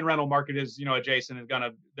apartment rental market is, adjacent, is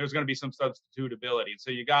there's gonna be some substitutability.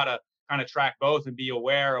 So you gotta kind of track both and be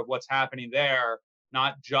aware of what's happening there,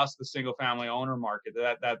 not just the single family owner market.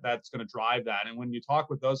 That's gonna drive that. And when you talk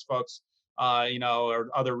with those folks, or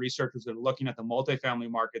other researchers that are looking at the multifamily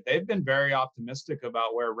market, they've been very optimistic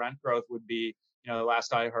about where rent growth would be. The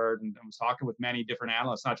last I heard, and I was talking with many different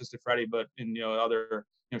analysts, not just at Freddie, but in other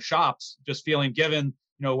shops, just feeling, given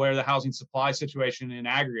where the housing supply situation in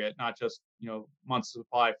aggregate, not just months of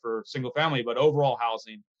supply for single family, but overall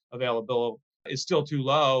housing available is still too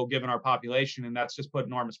low given our population, and that's just put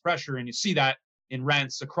enormous pressure. And you see that in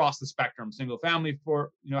rents across the spectrum: single family for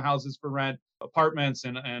houses for rent, apartments,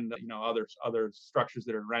 and other structures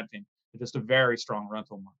that are renting. Just a very strong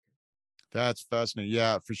rental market. That's fascinating.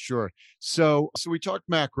 Yeah, for sure. So we talked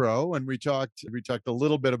macro, and we talked a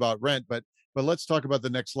little bit about rent, but let's talk about the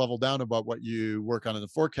next level down about what you work on in the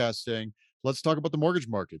forecasting. Let's talk about the mortgage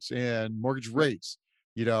markets and mortgage rates.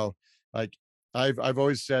 You know, like I've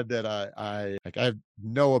always said that I have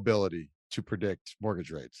no ability to predict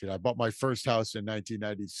mortgage rates. I bought my first house in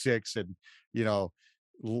 1996, and you know,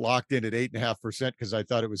 locked in at 8.5% because I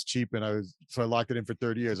thought it was cheap, and I locked it in for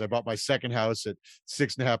 30 years. I bought my second house at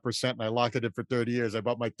 6.5%, and I locked it in for 30 years. I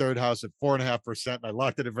bought my third house at 4.5%, and I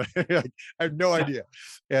locked it in for I have no idea.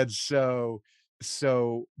 And and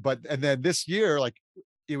then this year, like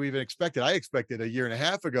you even expected, I expected a year and a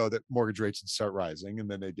half ago that mortgage rates would start rising, and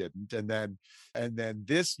then they didn't. And then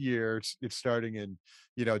this year, it's starting in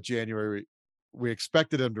January. We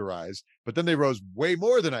expected them to rise, but then they rose way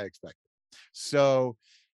more than I expected. So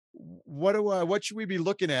what should we be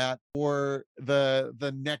looking at for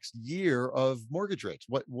the next year of mortgage rates?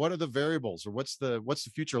 What are the variables, or what's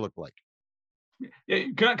the future look like? Yeah,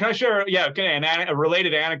 can I share? Yeah, okay, a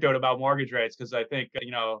related anecdote about mortgage rates, because I think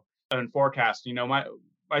in forecasting, my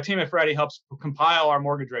team at Freddie helps compile our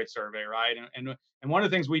mortgage rate survey, right? And one of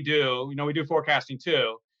the things we do, we do forecasting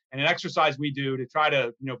too, and an exercise we do to try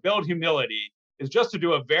to build humility is just to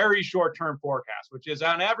do a very short-term forecast, which is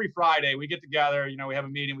on every Friday we get together, we have a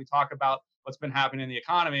meeting, we talk about what's been happening in the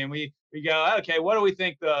economy, and we go, okay, what do we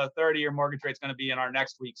think the 30-year mortgage rate is going to be in our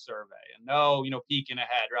next week's survey? And no, peeking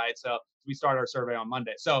ahead, right? So we start our survey on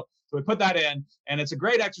Monday. So we put that in, and it's a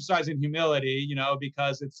great exercise in humility,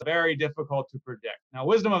 because it's very difficult to predict. Now,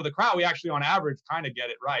 wisdom of the crowd, we actually on average kind of get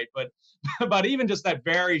it right, but but even just that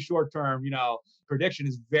very short-term, prediction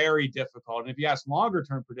is very difficult. And if you ask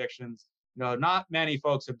longer-term predictions, not many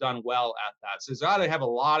folks have done well at that. So you got to have a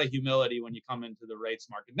lot of humility when you come into the rates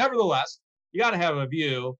market. Nevertheless, you got to have a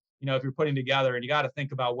view, if you're putting together, and you got to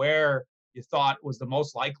think about where you thought was the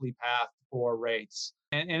most likely path for rates.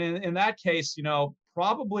 And in that case,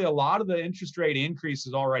 probably a lot of the interest rate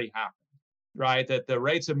increases already happened, right? That the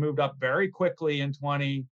rates have moved up very quickly in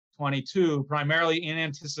 2022, primarily in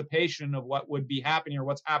anticipation of what would be happening, or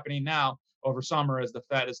what's happening now over summer as the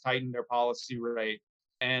Fed has tightened their policy rate,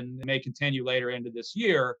 and may continue later into this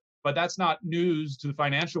year. But that's not news to the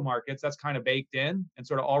financial markets. That's kind of baked in and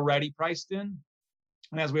sort of already priced in.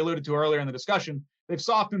 And as we alluded to earlier in the discussion, they've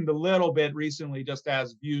softened a little bit recently, just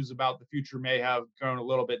as views about the future may have grown a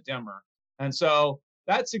little bit dimmer. And so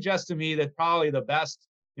that suggests to me that probably the best,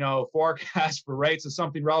 forecast for rates is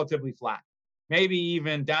something relatively flat, maybe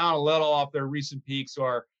even down a little off their recent peaks,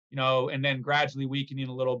 or and then gradually weakening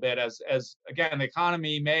a little bit as again, the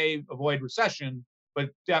economy may avoid recession, but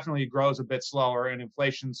definitely grows a bit slower, and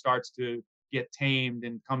inflation starts to get tamed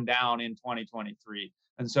and come down in 2023.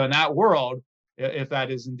 And so in that world, if that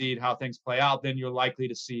is indeed how things play out, then you're likely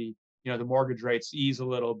to see, the mortgage rates ease a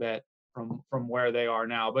little bit from where they are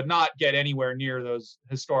now, but not get anywhere near those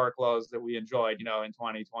historic lows that we enjoyed, in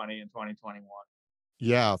 2020 and 2021.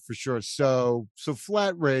 Yeah, for sure. So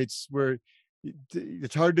flat rates,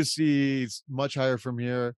 it's hard to see much higher from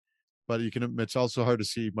here, but it's also hard to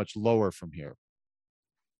see much lower from here.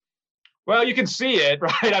 Well, you can see it,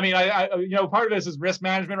 right? I mean, part of this is risk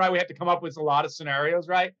management, right? We have to come up with a lot of scenarios,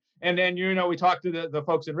 right? And then, we talk to the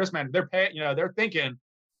folks in risk management. They're thinking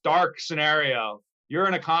dark scenario. You're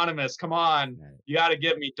an economist. Come on, you got to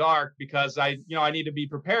give me dark, because I need to be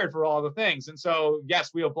prepared for all the things. And so,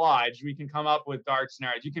 yes, we oblige. We can come up with dark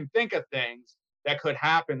scenarios. You can think of things that could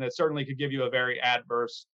happen that certainly could give you a very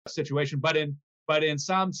adverse situation. But in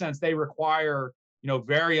some sense, they require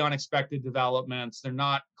very unexpected developments. They're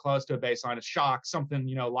not close to a baseline. A shock, something,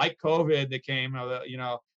 like COVID that came,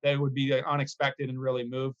 that would be unexpected and really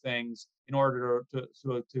move things in order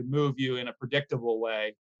to move you in a predictable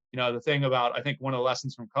way. the thing about, I think one of the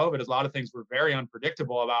lessons from COVID is a lot of things were very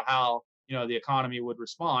unpredictable about how, the economy would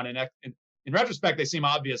respond. And in retrospect, they seem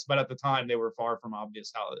obvious, but at the time they were far from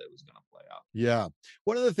obvious how it was going to play out. Yeah.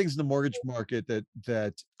 One of the things in the mortgage market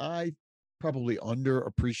that I probably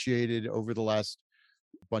underappreciated over the last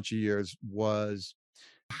bunch of years was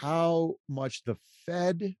how much the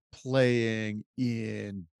Fed playing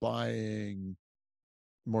in buying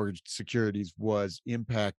mortgage securities was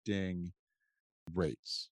impacting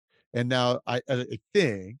rates. And now I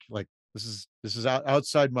think, like, this is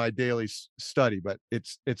outside my daily study, but it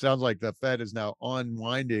sounds like the Fed is now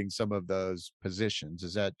unwinding some of those positions.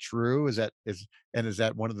 Is that true? Is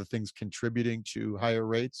that one of the things contributing to higher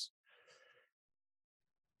rates?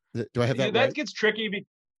 Do I have that That right? gets tricky.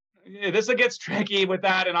 This gets tricky with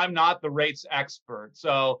that, and I'm not the rates expert,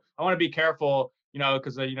 so I want to be careful,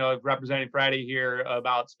 because representing Freddie here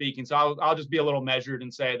about speaking. So I'll just be a little measured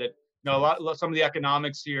and say that some of the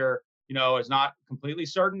economics here, is not completely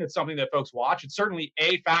certain. It's something that folks watch. It's certainly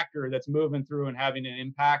a factor that's moving through and having an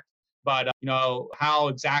impact, but how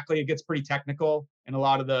exactly it gets pretty technical. And a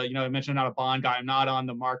lot of the, I mentioned I'm not a bond guy. I'm not on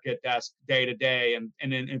the market desk day to day,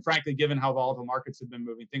 and frankly, given how volatile markets have been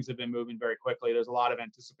moving, things have been moving very quickly. There's a lot of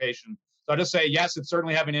anticipation. So I just say yes, it's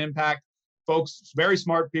certainly having an impact. Folks, very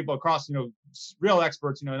smart people across, real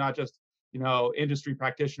experts, not just industry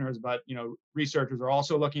practitioners, but researchers are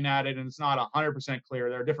also looking at it, and it's not 100% clear.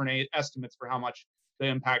 There are different estimates for how much the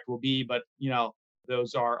impact will be, but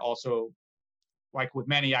those are also, like with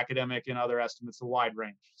many academic and other estimates, a wide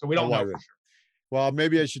range. So we don't know for sure. Well,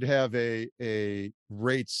 maybe I should have a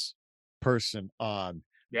rates person on.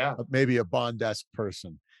 Yeah, Maybe a bond desk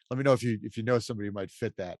person. Let me know if you know somebody who might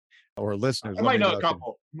fit that, or listeners. I might know a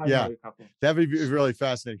couple. Yeah, that would be really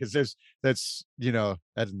fascinating, because that's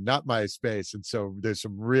not my space, and so there's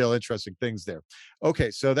some real interesting things there.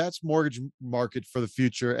 Okay, so that's mortgage market for the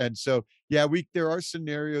future, and so yeah, there are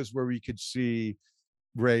scenarios where we could see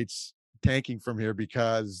rates tanking from here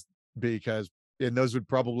because and those would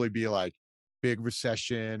probably be like big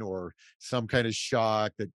recession or some kind of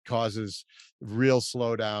shock that causes real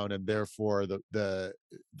slowdown, and therefore the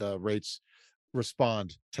rates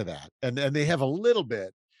respond to that. And they have a little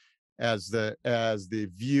bit, as the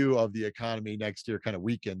view of the economy next year kind of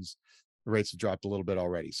weakens, the rates have dropped a little bit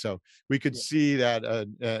already. So we could see that.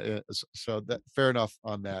 So that, fair enough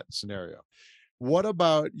on that scenario. What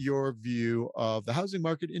about your view of the housing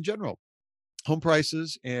market in general, home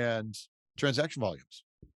prices and transaction volumes?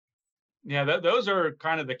 Yeah, those are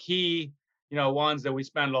kind of the key, ones that we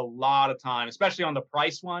spend a lot of time, especially on the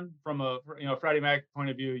price one. From a Freddie Mac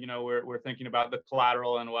point of view, we're thinking about the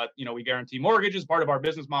collateral and what we guarantee. Mortgages, part of our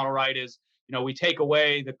business model, right, is we take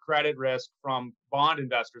away the credit risk from bond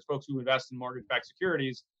investors, folks who invest in mortgage-backed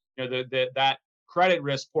securities. That credit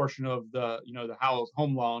risk portion of the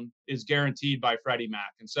home loan is guaranteed by Freddie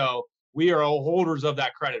Mac, and so we are holders of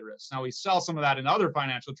that credit risk. Now we sell some of that in other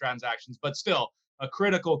financial transactions, but still, a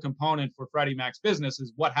critical component for Freddie Mac's business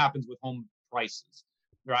is what happens with home prices,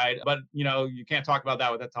 right? But you can't talk about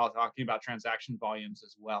that without talking about transaction volumes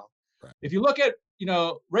as well. Right. If you look at,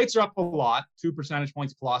 rates are up a lot, 2 percentage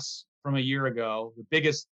points plus from a year ago, the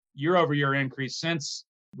biggest year-over-year increase since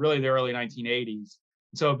really the early 1980s.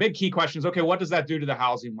 So a big key question is, okay, what does that do to the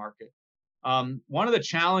housing market? One of the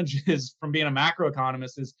challenges from being a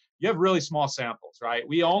macroeconomist is you have really small samples, right?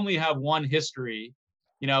 We only have one history.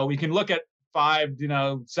 We can look at 5,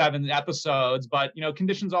 7 episodes, but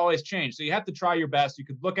conditions always change. So you have to try your best. You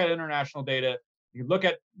could look at international data, you could look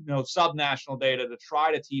at subnational data to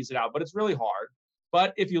try to tease it out, but it's really hard.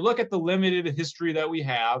 But if you look at the limited history that we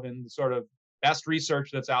have and the sort of best research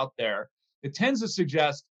that's out there, it tends to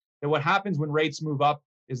suggest that what happens when rates move up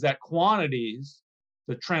is that quantities,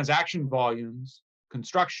 the transaction volumes,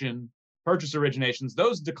 construction, purchase originations,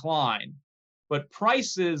 those decline, but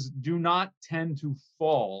prices do not tend to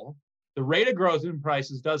fall. The rate of growth in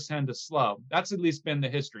prices does tend to slow. That's at least been the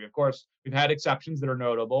history. Of course, we've had exceptions that are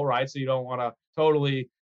notable, right? So you don't want to totally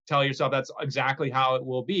tell yourself that's exactly how it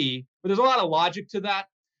will be. But there's a lot of logic to that,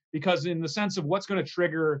 because in the sense of what's going to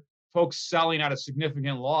trigger folks selling at a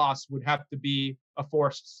significant loss would have to be a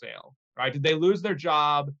forced sale, right? Did they lose their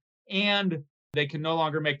job and they can no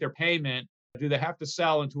longer make their payment? Do they have to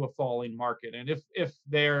sell into a falling market? And if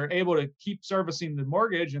they're able to keep servicing the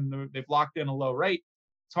mortgage and they've locked in a low rate,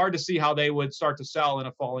 it's hard to see how they would start to sell in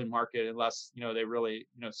a falling market unless, they really,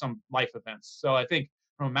 some life events. So I think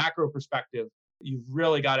from a macro perspective, you've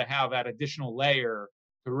really got to have that additional layer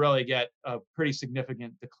to really get a pretty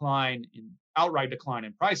significant outright decline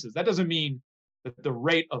in prices. That doesn't mean that the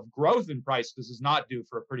rate of growth in prices is not due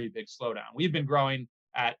for a pretty big slowdown. We've been growing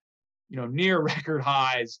at, near record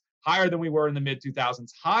highs higher than we were in the mid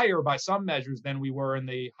 2000s, higher by some measures than we were in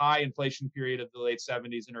the high inflation period of the late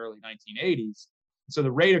 70s and early 1980s. So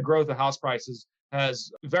the rate of growth of house prices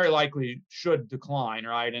has very likely should decline,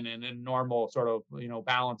 right? In a normal sort of,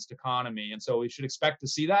 balanced economy. And so we should expect to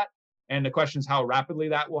see that. And the question is how rapidly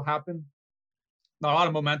that will happen. Not a lot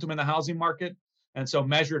of momentum in the housing market. And so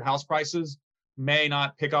measured house prices may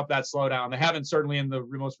not pick up that slowdown. They haven't, certainly in the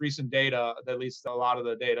most recent data, at least a lot of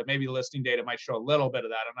the data. Maybe the listing data might show a little bit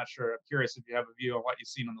of that. I'm not sure. I'm curious if you have a view on what you've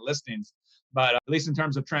seen on the listings. But at least in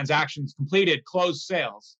terms of transactions completed, closed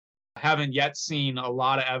sales, I haven't yet seen a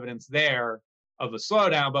lot of evidence there of a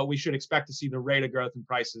slowdown, but we should expect to see the rate of growth in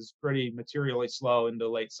prices pretty materially slow into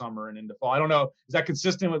late summer and into fall. I don't know. Is that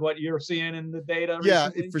consistent with what you're seeing in the data Yeah,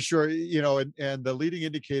 recently? for sure. And the leading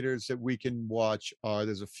indicators that we can watch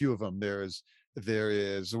there's a few of them.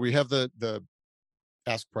 We have the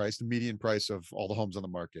ask price, the median price of all the homes on the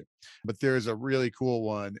market. But there's a really cool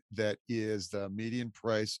one that is the median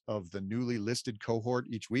price of the newly listed cohort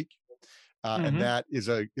each week. And Mm-hmm. that is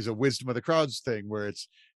a wisdom of the crowds thing, where it's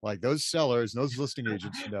like those sellers and those listing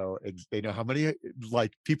agents know, they know how many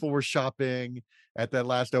like people were shopping at that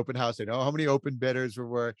last open house. They know how many open bidders there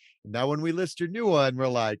were. Now, when we list your new one, we're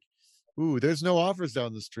like, ooh, there's no offers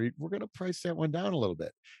down the street. We're going to price that one down a little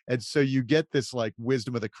bit. And so you get this like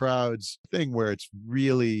wisdom of the crowds thing where it's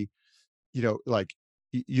really, like,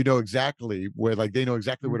 exactly where, like, they know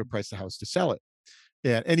exactly where to price the house to sell it.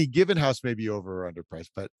 Yeah, any given house may be over or underpriced,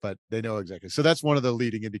 but they know exactly. So that's one of the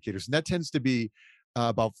leading indicators, and that tends to be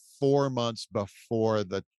about 4 months before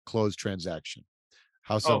the closed transaction.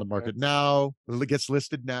 House on the Okay. market now, it gets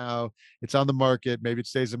listed now, it's on the market, maybe it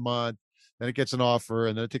stays a month, then it gets an offer,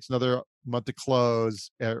 and then it takes another month to close,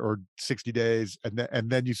 or 60 days, and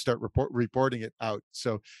then you start reporting it out.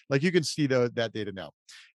 So, like, you can see that data now.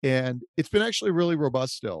 And it's been actually really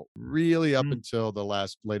robust still, really up Mm. until the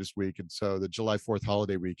latest week. And so the July 4th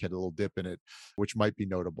holiday week had a little dip in it, which might be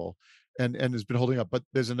notable, and has been holding up. But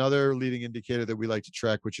there's another leading indicator that we like to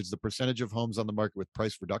track, which is the percentage of homes on the market with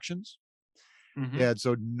price reductions. Mm-hmm. And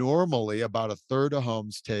so normally about a third of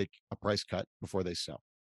homes take a price cut before they sell.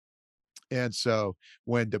 And so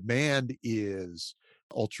when demand is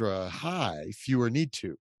ultra high, fewer need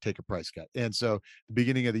to take a price cut. And so the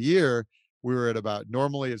beginning of the year, we were at about,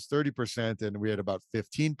 normally it's 30%, and we had about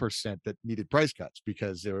 15% that needed price cuts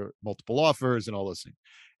because there were multiple offers and all those things.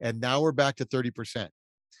 And now we're back to 30%.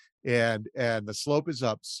 And the slope is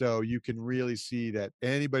up. So you can really see that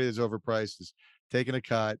anybody that's overpriced is taking a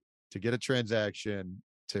cut to get a transaction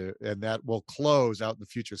and that will close out in the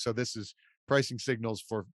future. So this is pricing signals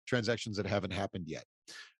for transactions that haven't happened yet.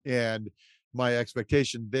 And my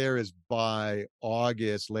expectation there is by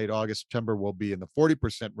August, late August, September, will be in the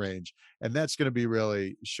 40% range. And that's going to be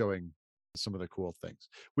really showing some of the cool things.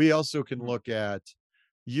 We also can look at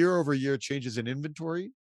year over year changes in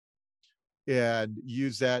inventory and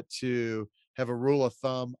use that to have a rule of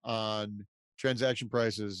thumb on transaction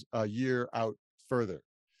prices a year out further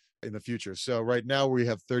in the future. So right now we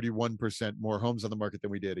have 31% more homes on the market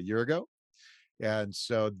than we did a year ago. And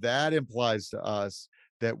so that implies to us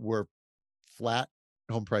that we're flat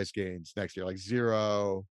home price gains next year, like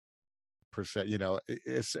 0%,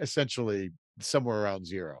 it's essentially somewhere around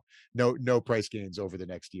zero. No price gains over the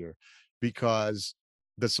next year, because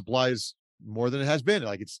the supply is more than it has been.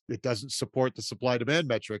 Like, it doesn't support the supply demand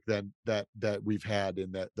metric then that we've had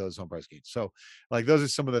in those home price gains. So, like, those are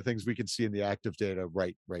some of the things we can see in the active data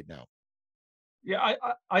right now. Yeah,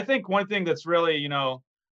 I think one thing that's really,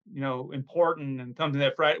 important, and something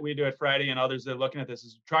that we do at Freddie and others that are looking at this,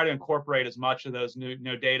 is try to incorporate as much of those new,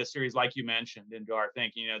 data series like you mentioned into our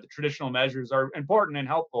thinking. The traditional measures are important and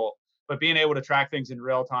helpful, but being able to track things in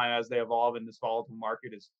real time as they evolve in this volatile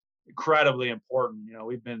market is incredibly important.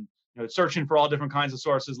 We've been searching for all different kinds of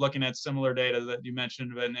sources, looking at similar data that you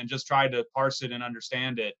mentioned, and just try to parse it and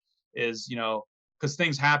understand it is, because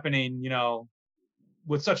things happening,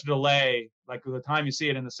 with such a delay, like the time you see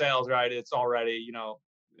it in the sales, right, it's already,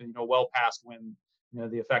 well past when,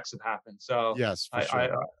 the effects have happened. So Yes, for I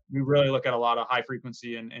sure. we really look at a lot of high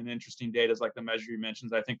frequency and interesting data like the measure you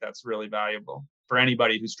mentioned. I think that's really valuable for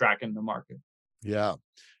anybody who's tracking the market. Yeah.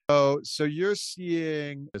 So you're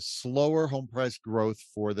seeing a slower home price growth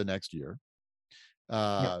for the next year.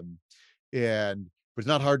 Yeah. Um, and it's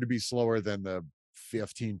not hard to be slower than the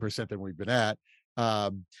 15% that we've been at.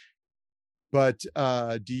 Um, but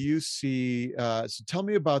do you see, so tell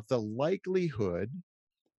me about the likelihood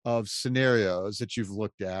of scenarios that you've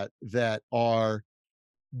looked at that are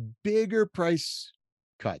bigger price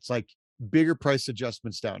cuts, like bigger price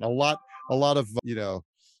adjustments down. A lot of,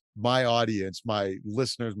 my audience, my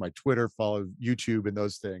listeners, my Twitter follow, YouTube, and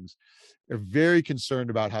those things are very concerned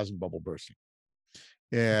about housing bubble bursting.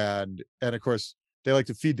 And of course, they like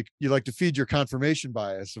to you like to feed your confirmation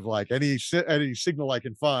bias of like any signal I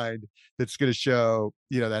can find that's going to show,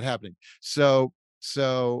 that happening. So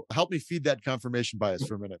help me feed that confirmation bias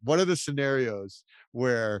for a minute. What are the scenarios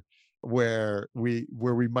where we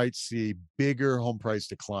might see bigger home price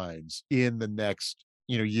declines in the next,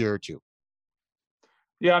 year or two?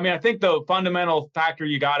 Yeah, I mean, I think the fundamental factor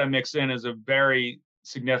you got to mix in is a very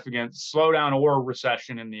significant slowdown or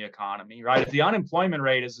recession in the economy, right? If the unemployment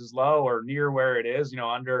rate is as low or near where it is,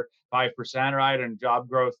 under 5%, right, and job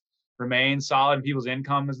growth remains solid and people's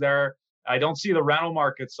income is there, I don't see the rental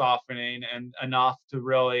market softening and enough to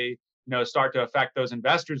really, start to affect those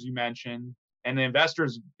investors you mentioned, and the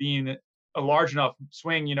investors being a large enough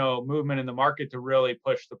swing, movement in the market to really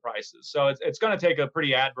push the prices. So it's going to take a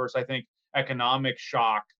pretty adverse, I think, economic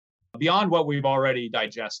shock beyond what we've already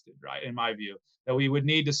digested, right? In my view, that we would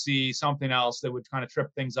need to see something else that would kind of trip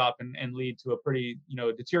things up and lead to a pretty,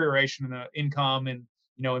 deterioration in the income and,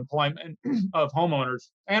 employment of homeowners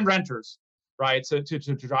and renters, right? So to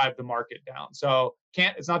drive the market down. So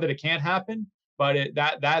it's not that it can't happen, but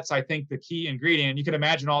that's, I think, the key ingredient. You can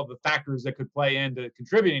imagine all the factors that could play into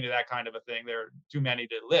contributing to that kind of a thing. There are too many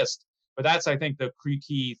to list, but that's, I think, the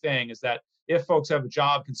key thing is that if folks have a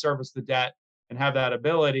job, can service the debt, and have that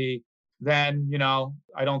ability, then,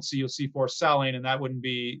 I don't see you'll see forced selling, and that wouldn't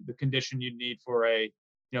be the condition you'd need for a,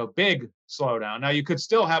 big slowdown. Now, you could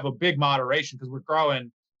still have a big moderation because we're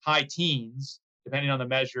growing high teens, depending on the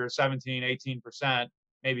measure, 17, 18%,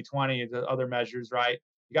 maybe 20 the other measures, right?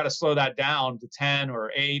 You got to slow that down to 10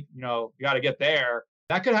 or 8, you got to get there.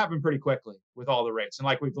 That could happen pretty quickly with all the rates. And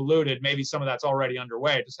like we've alluded, maybe some of that's already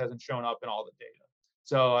underway. It just hasn't shown up in all the data.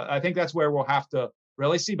 So I think that's where we'll have to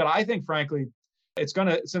really see. But I think, frankly, it's going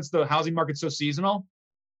to, since the housing market's so seasonal,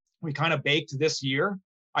 we kind of baked this year.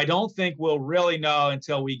 I don't think we'll really know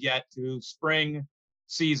until we get to spring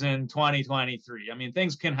season 2023. I mean,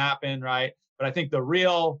 things can happen, right? But I think the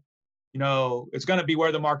real, it's going to be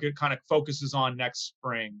where the market kind of focuses on next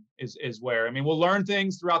spring is where, I mean, we'll learn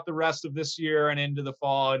things throughout the rest of this year and into the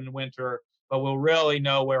fall and winter, but we'll really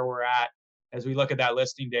know where we're at as we look at that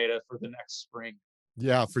listing data for the next spring.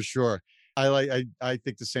 Yeah, for sure. I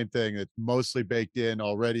think the same thing. It's mostly baked in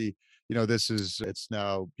already. It's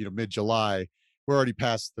now, mid-July. We're already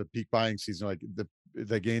past the peak buying season. Like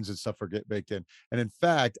the gains and stuff are baked in. And in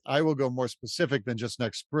fact, I will go more specific than just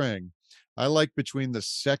next spring. I like between the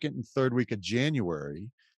second and third week of January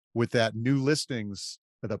with that new listings,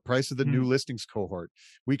 the price of the new listings cohort,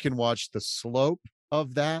 we can watch the slope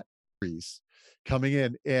of that increase coming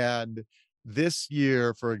in. And this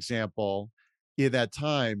year, for example, in that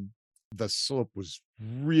time, the slope was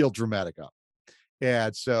real dramatic up.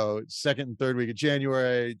 And so second and third week of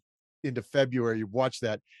January into February, you watch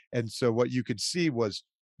that. And so what you could see was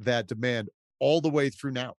that demand all the way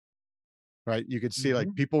through now, right? You could see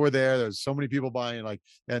like people were there. There's so many people buying,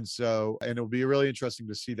 and it'll be really interesting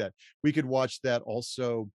to see that. We could watch that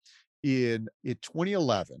also in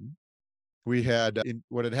 2011. We had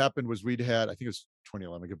what had happened was I think it was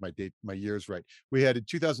 2011, get my years right. We had in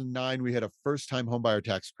 2009, we had a first time homebuyer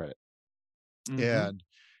tax credit.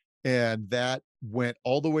 And that went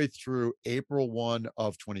all the way through April 1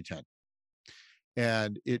 of 2010.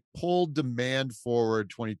 And it pulled demand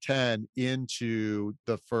forward 2010 into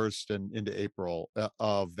the first and into April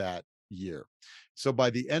of that year. So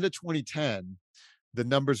by the end of 2010,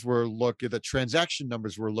 the transaction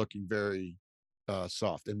numbers were looking very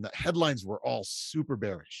soft, and the headlines were all super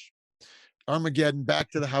bearish. Armageddon,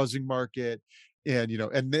 back to the housing market. And,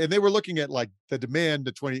 and they were looking at like the demand,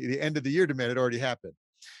 the end of the year demand had already happened.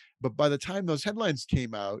 But by the time those headlines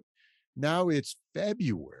came out, now it's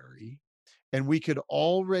February, and we could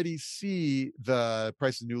already see the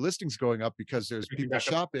price of new listings going up because there's people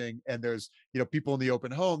shopping and there's, people in the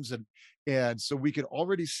open homes. And so we could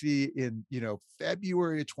already see in,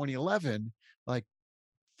 February of 2011, like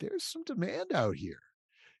there's some demand out here.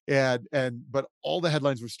 But all the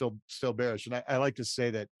headlines were still bearish. And I like to say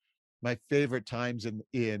that my favorite times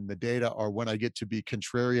in the data are when I get to be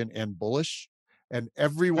contrarian and bullish. And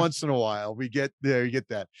every once in a while you get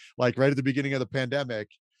that, like right at the beginning of the pandemic,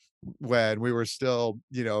 when we were still,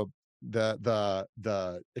 the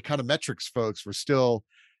econometrics folks were still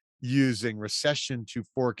using recession to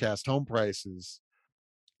forecast home prices.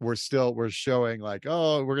 We're showing like,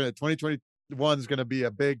 oh, 2021 is going to be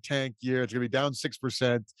a big tank year. It's going to be down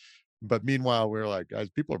 6%. But meanwhile, we're like, guys,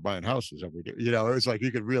 people are buying houses every day. It was like,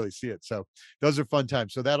 you could really see it. So those are fun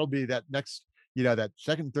times. So that'll be that next that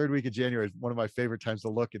second, third week of January is one of my favorite times to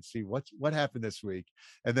look and see what happened this week.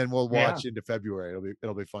 And then we'll Yeah. watch into February.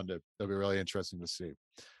 It'll be fun it'll be really interesting to see.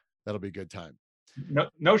 That'll be a good time.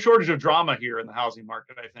 No shortage of drama here in the housing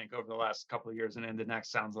market, I think, over the last couple of years and into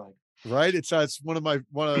next, sounds like. Right. It's one of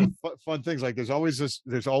the fun things. Like there's always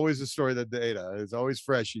a story, that data is always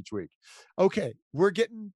fresh each week. Okay. We're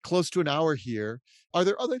getting close to an hour here. Are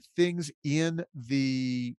there other things in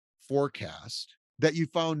the forecast that you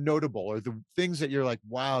found notable, or the things that you're like,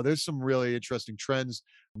 wow, there's some really interesting trends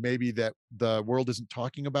maybe that the world isn't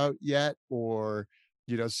talking about yet, or,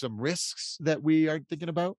 some risks that we aren't thinking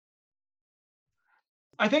about?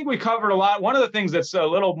 I think we covered a lot. One of the things that's a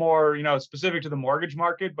little more, specific to the mortgage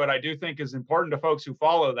market, but I do think is important to folks who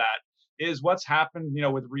follow that, is what's happened,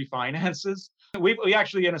 with refinances. We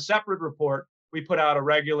actually, in a separate report, we put out a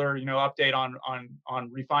regular, update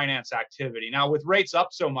on refinance activity. Now, with rates up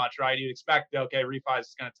so much, right, you'd expect, okay, refi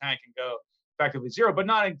is going to tank and go effectively zero, but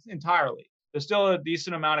not entirely. There's still a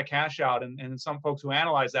decent amount of cash out, and some folks who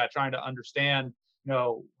analyze that trying to understand,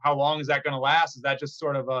 how long is that going to last? Is that just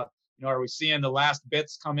sort of a are we seeing the last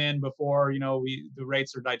bits come in before the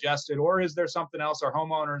rates are digested, or is there something else? Are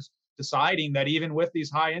homeowners deciding that even with these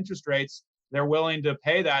high interest rates, they're willing to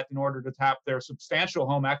pay that in order to tap their substantial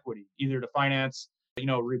home equity, either to finance,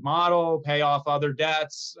 remodel, pay off other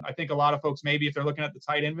debts? I think a lot of folks, maybe if they're looking at the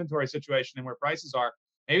tight inventory situation and where prices are,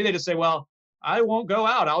 maybe they just say, well, I won't go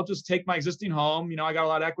out. I'll just take my existing home. I got a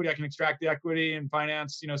lot of equity. I can extract the equity and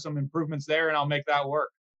finance, some improvements there, and I'll make that work.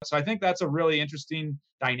 So I think that's a really interesting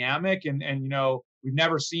dynamic. And we've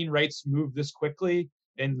never seen rates move this quickly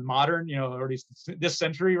in the modern, or at least this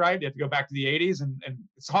century, right? You have to go back to the 80s, and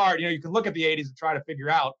it's hard. You can look at the 80s and try to figure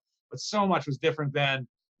out, but so much was different then.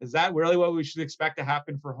 Is that really what we should expect to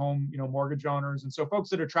happen for home, mortgage owners? And so folks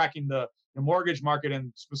that are tracking the mortgage market,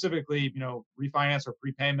 and specifically, refinance or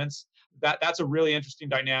prepayments, that's a really interesting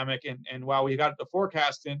dynamic. And while we got the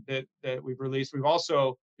forecast that we've released, we've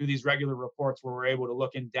also do these regular reports where we're able to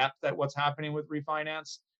look in depth at what's happening with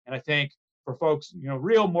refinance. And I think for folks,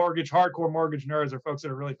 real hardcore mortgage nerds, or folks that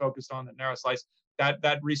are really focused on the narrow slice,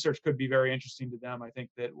 that research could be very interesting to them. I think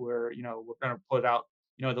that we're going to put out,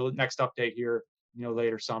 the next update here,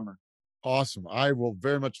 later summer. Awesome. I will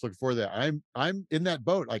very much look forward to that. I'm in that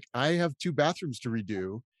boat. Like, I have 2 bathrooms to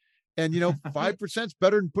redo, and 5% is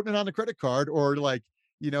better than putting it on a credit card, or like,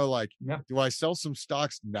 Yeah. do I sell some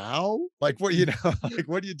stocks now? Like, what, like,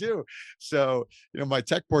 what do you do? So, my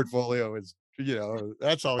tech portfolio is,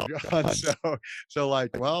 that's all gone. So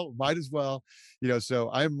like, well, might as well,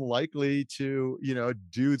 so I'm likely to,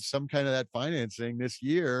 do some kind of that financing this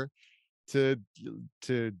year to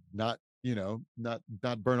not,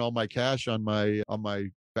 not burn all my cash on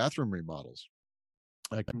my bathroom remodels.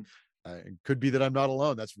 Like, it could be that I'm not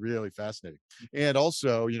alone. That's really fascinating. And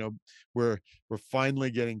also, we're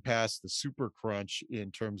finally getting past the super crunch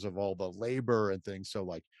in terms of all the labor and things. So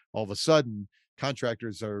like, all of a sudden,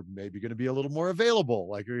 contractors are maybe going to be a little more available.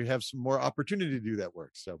 Like, we have some more opportunity to do that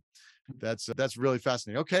work. So that's really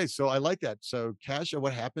fascinating. Okay, so I like that. So cash out,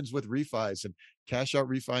 what happens with refis, and cash out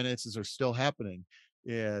refinances are still happening.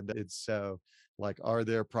 And it's like, are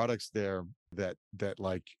there products there that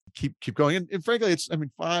like keep going? And frankly, it's,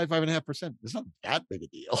 5.5%. It's not that big a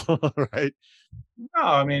deal, right? No,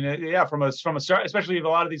 I mean, yeah, from a start, especially if a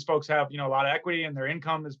lot of these folks have, a lot of equity and their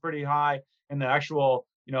income is pretty high, and the actual,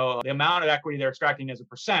 the amount of equity they're extracting as a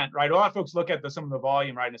percent, right? A lot of folks look at some of the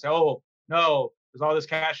volume, right, and say, oh, no, there's all this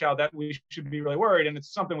cash out, that we should be really worried, and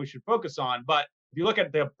it's something we should focus on. But if you look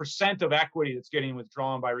at the percent of equity that's getting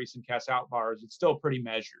withdrawn by recent cash out borrowers, it's still pretty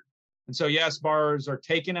measured. And so, yes, borrowers are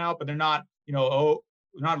taken out, but they're not, not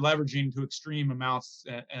leveraging to extreme amounts.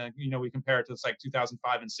 We compare it to like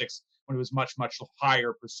 2005 and 6, when it was much, much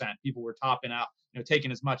higher percent. People were topping out,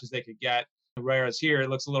 taking as much as they could get. Whereas here, it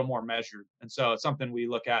looks a little more measured. And so it's something we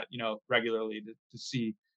look at, regularly to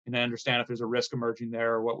see and understand if there's a risk emerging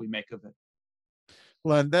there or what we make of it.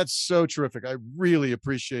 Len, that's so terrific. I really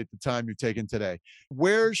appreciate the time you've taken today.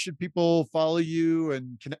 Where should people follow you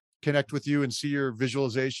and connect with you and see your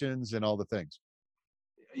visualizations and all the things?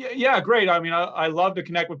 Yeah, great. I mean, I love to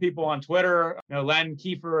connect with people on Twitter. Len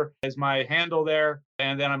Kiefer is my handle there.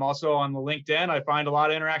 And then I'm also on the LinkedIn. I find a lot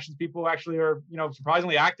of interactions. People actually are,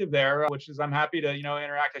 surprisingly active there, which is, I'm happy to,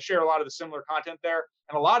 interact. I share a lot of the similar content there.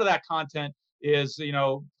 And a lot of that content is,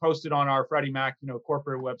 posted on our Freddie Mac,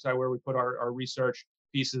 corporate website, where we put our research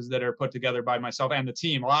pieces that are put together by myself and the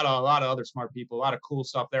team. A lot of other smart people, a lot of cool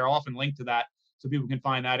stuff there. I'll often link to that so people can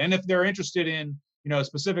find that. And if they're interested in,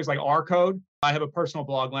 specifics like R code, I have a personal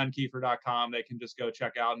blog, lenkiefer.com. They can just go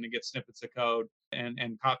check out and get snippets of code and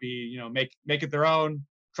copy, make it their own,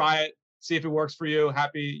 try it, see if it works for you.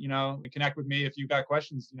 Happy, connect with me if you've got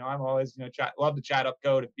questions. I'm always, love to chat up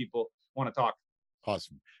code if people want to talk.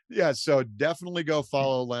 Awesome. Yeah. So definitely go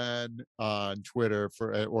follow Len on Twitter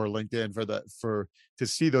or LinkedIn to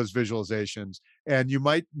see those visualizations. And you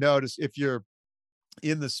might notice if you're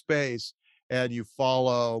in the space and you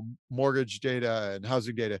follow mortgage data and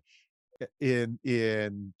housing data in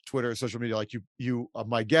Twitter, social media, like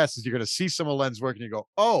my guess is you're going to see some of Len's work and you go,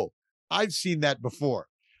 oh, I've seen that before.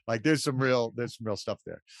 Like there's some real stuff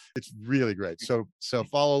there. It's really great. So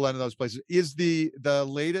follow Len in those places. Is the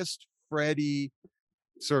latest Freddie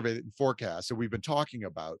survey and forecast that we've been talking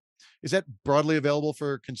about, is that broadly available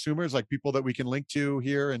for consumers, like people that we can link to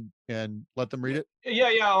here and let them read it?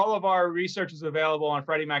 Yeah. All of our research is available on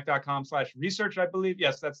freddiemac.com/research, I believe.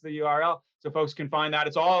 Yes, that's the URL. So folks can find that.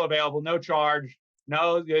 It's all available, no charge.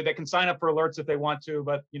 No, they can sign up for alerts if they want to,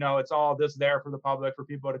 but it's all just there for the public, for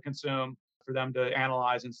people to consume, for them to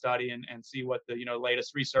analyze and study and see what the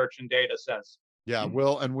latest research and data says. Yeah,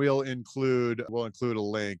 we'll include a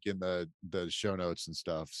link in the show notes and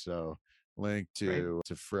stuff. So link to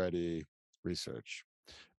Freddie research.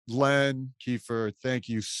 Len, Kiefer, thank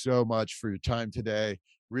you so much for your time today.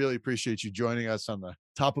 Really appreciate you joining us on the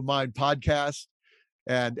Top of Mind podcast.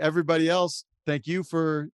 And everybody else, thank you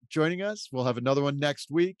for joining us. We'll have another one next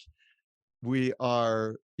week. We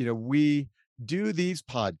do these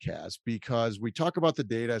podcasts because we talk about the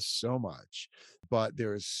data so much, but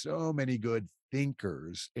there's so many good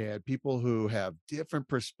thinkers and people who have different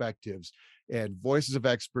perspectives and voices of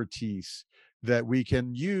expertise that we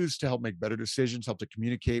can use to help make better decisions, help to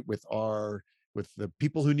communicate with the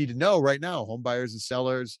people who need to know right now, home buyers and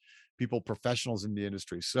sellers, professionals in the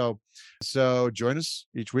industry. So join us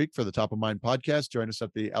each week for the Top of Mind podcast. Join us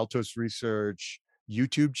at the Altos Research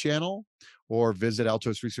YouTube channel or visit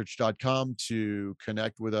altosresearch.com to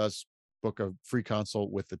connect with us, book a free consult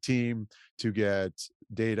with the team to get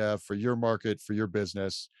data for your market, for your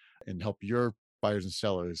business, and help your buyers and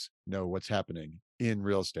sellers know what's happening in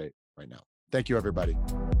real estate right now. Thank you, everybody.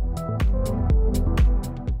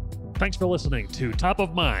 Thanks for listening to Top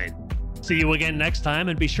of Mind. See you again next time,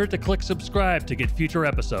 and be sure to click subscribe to get future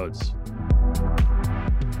episodes.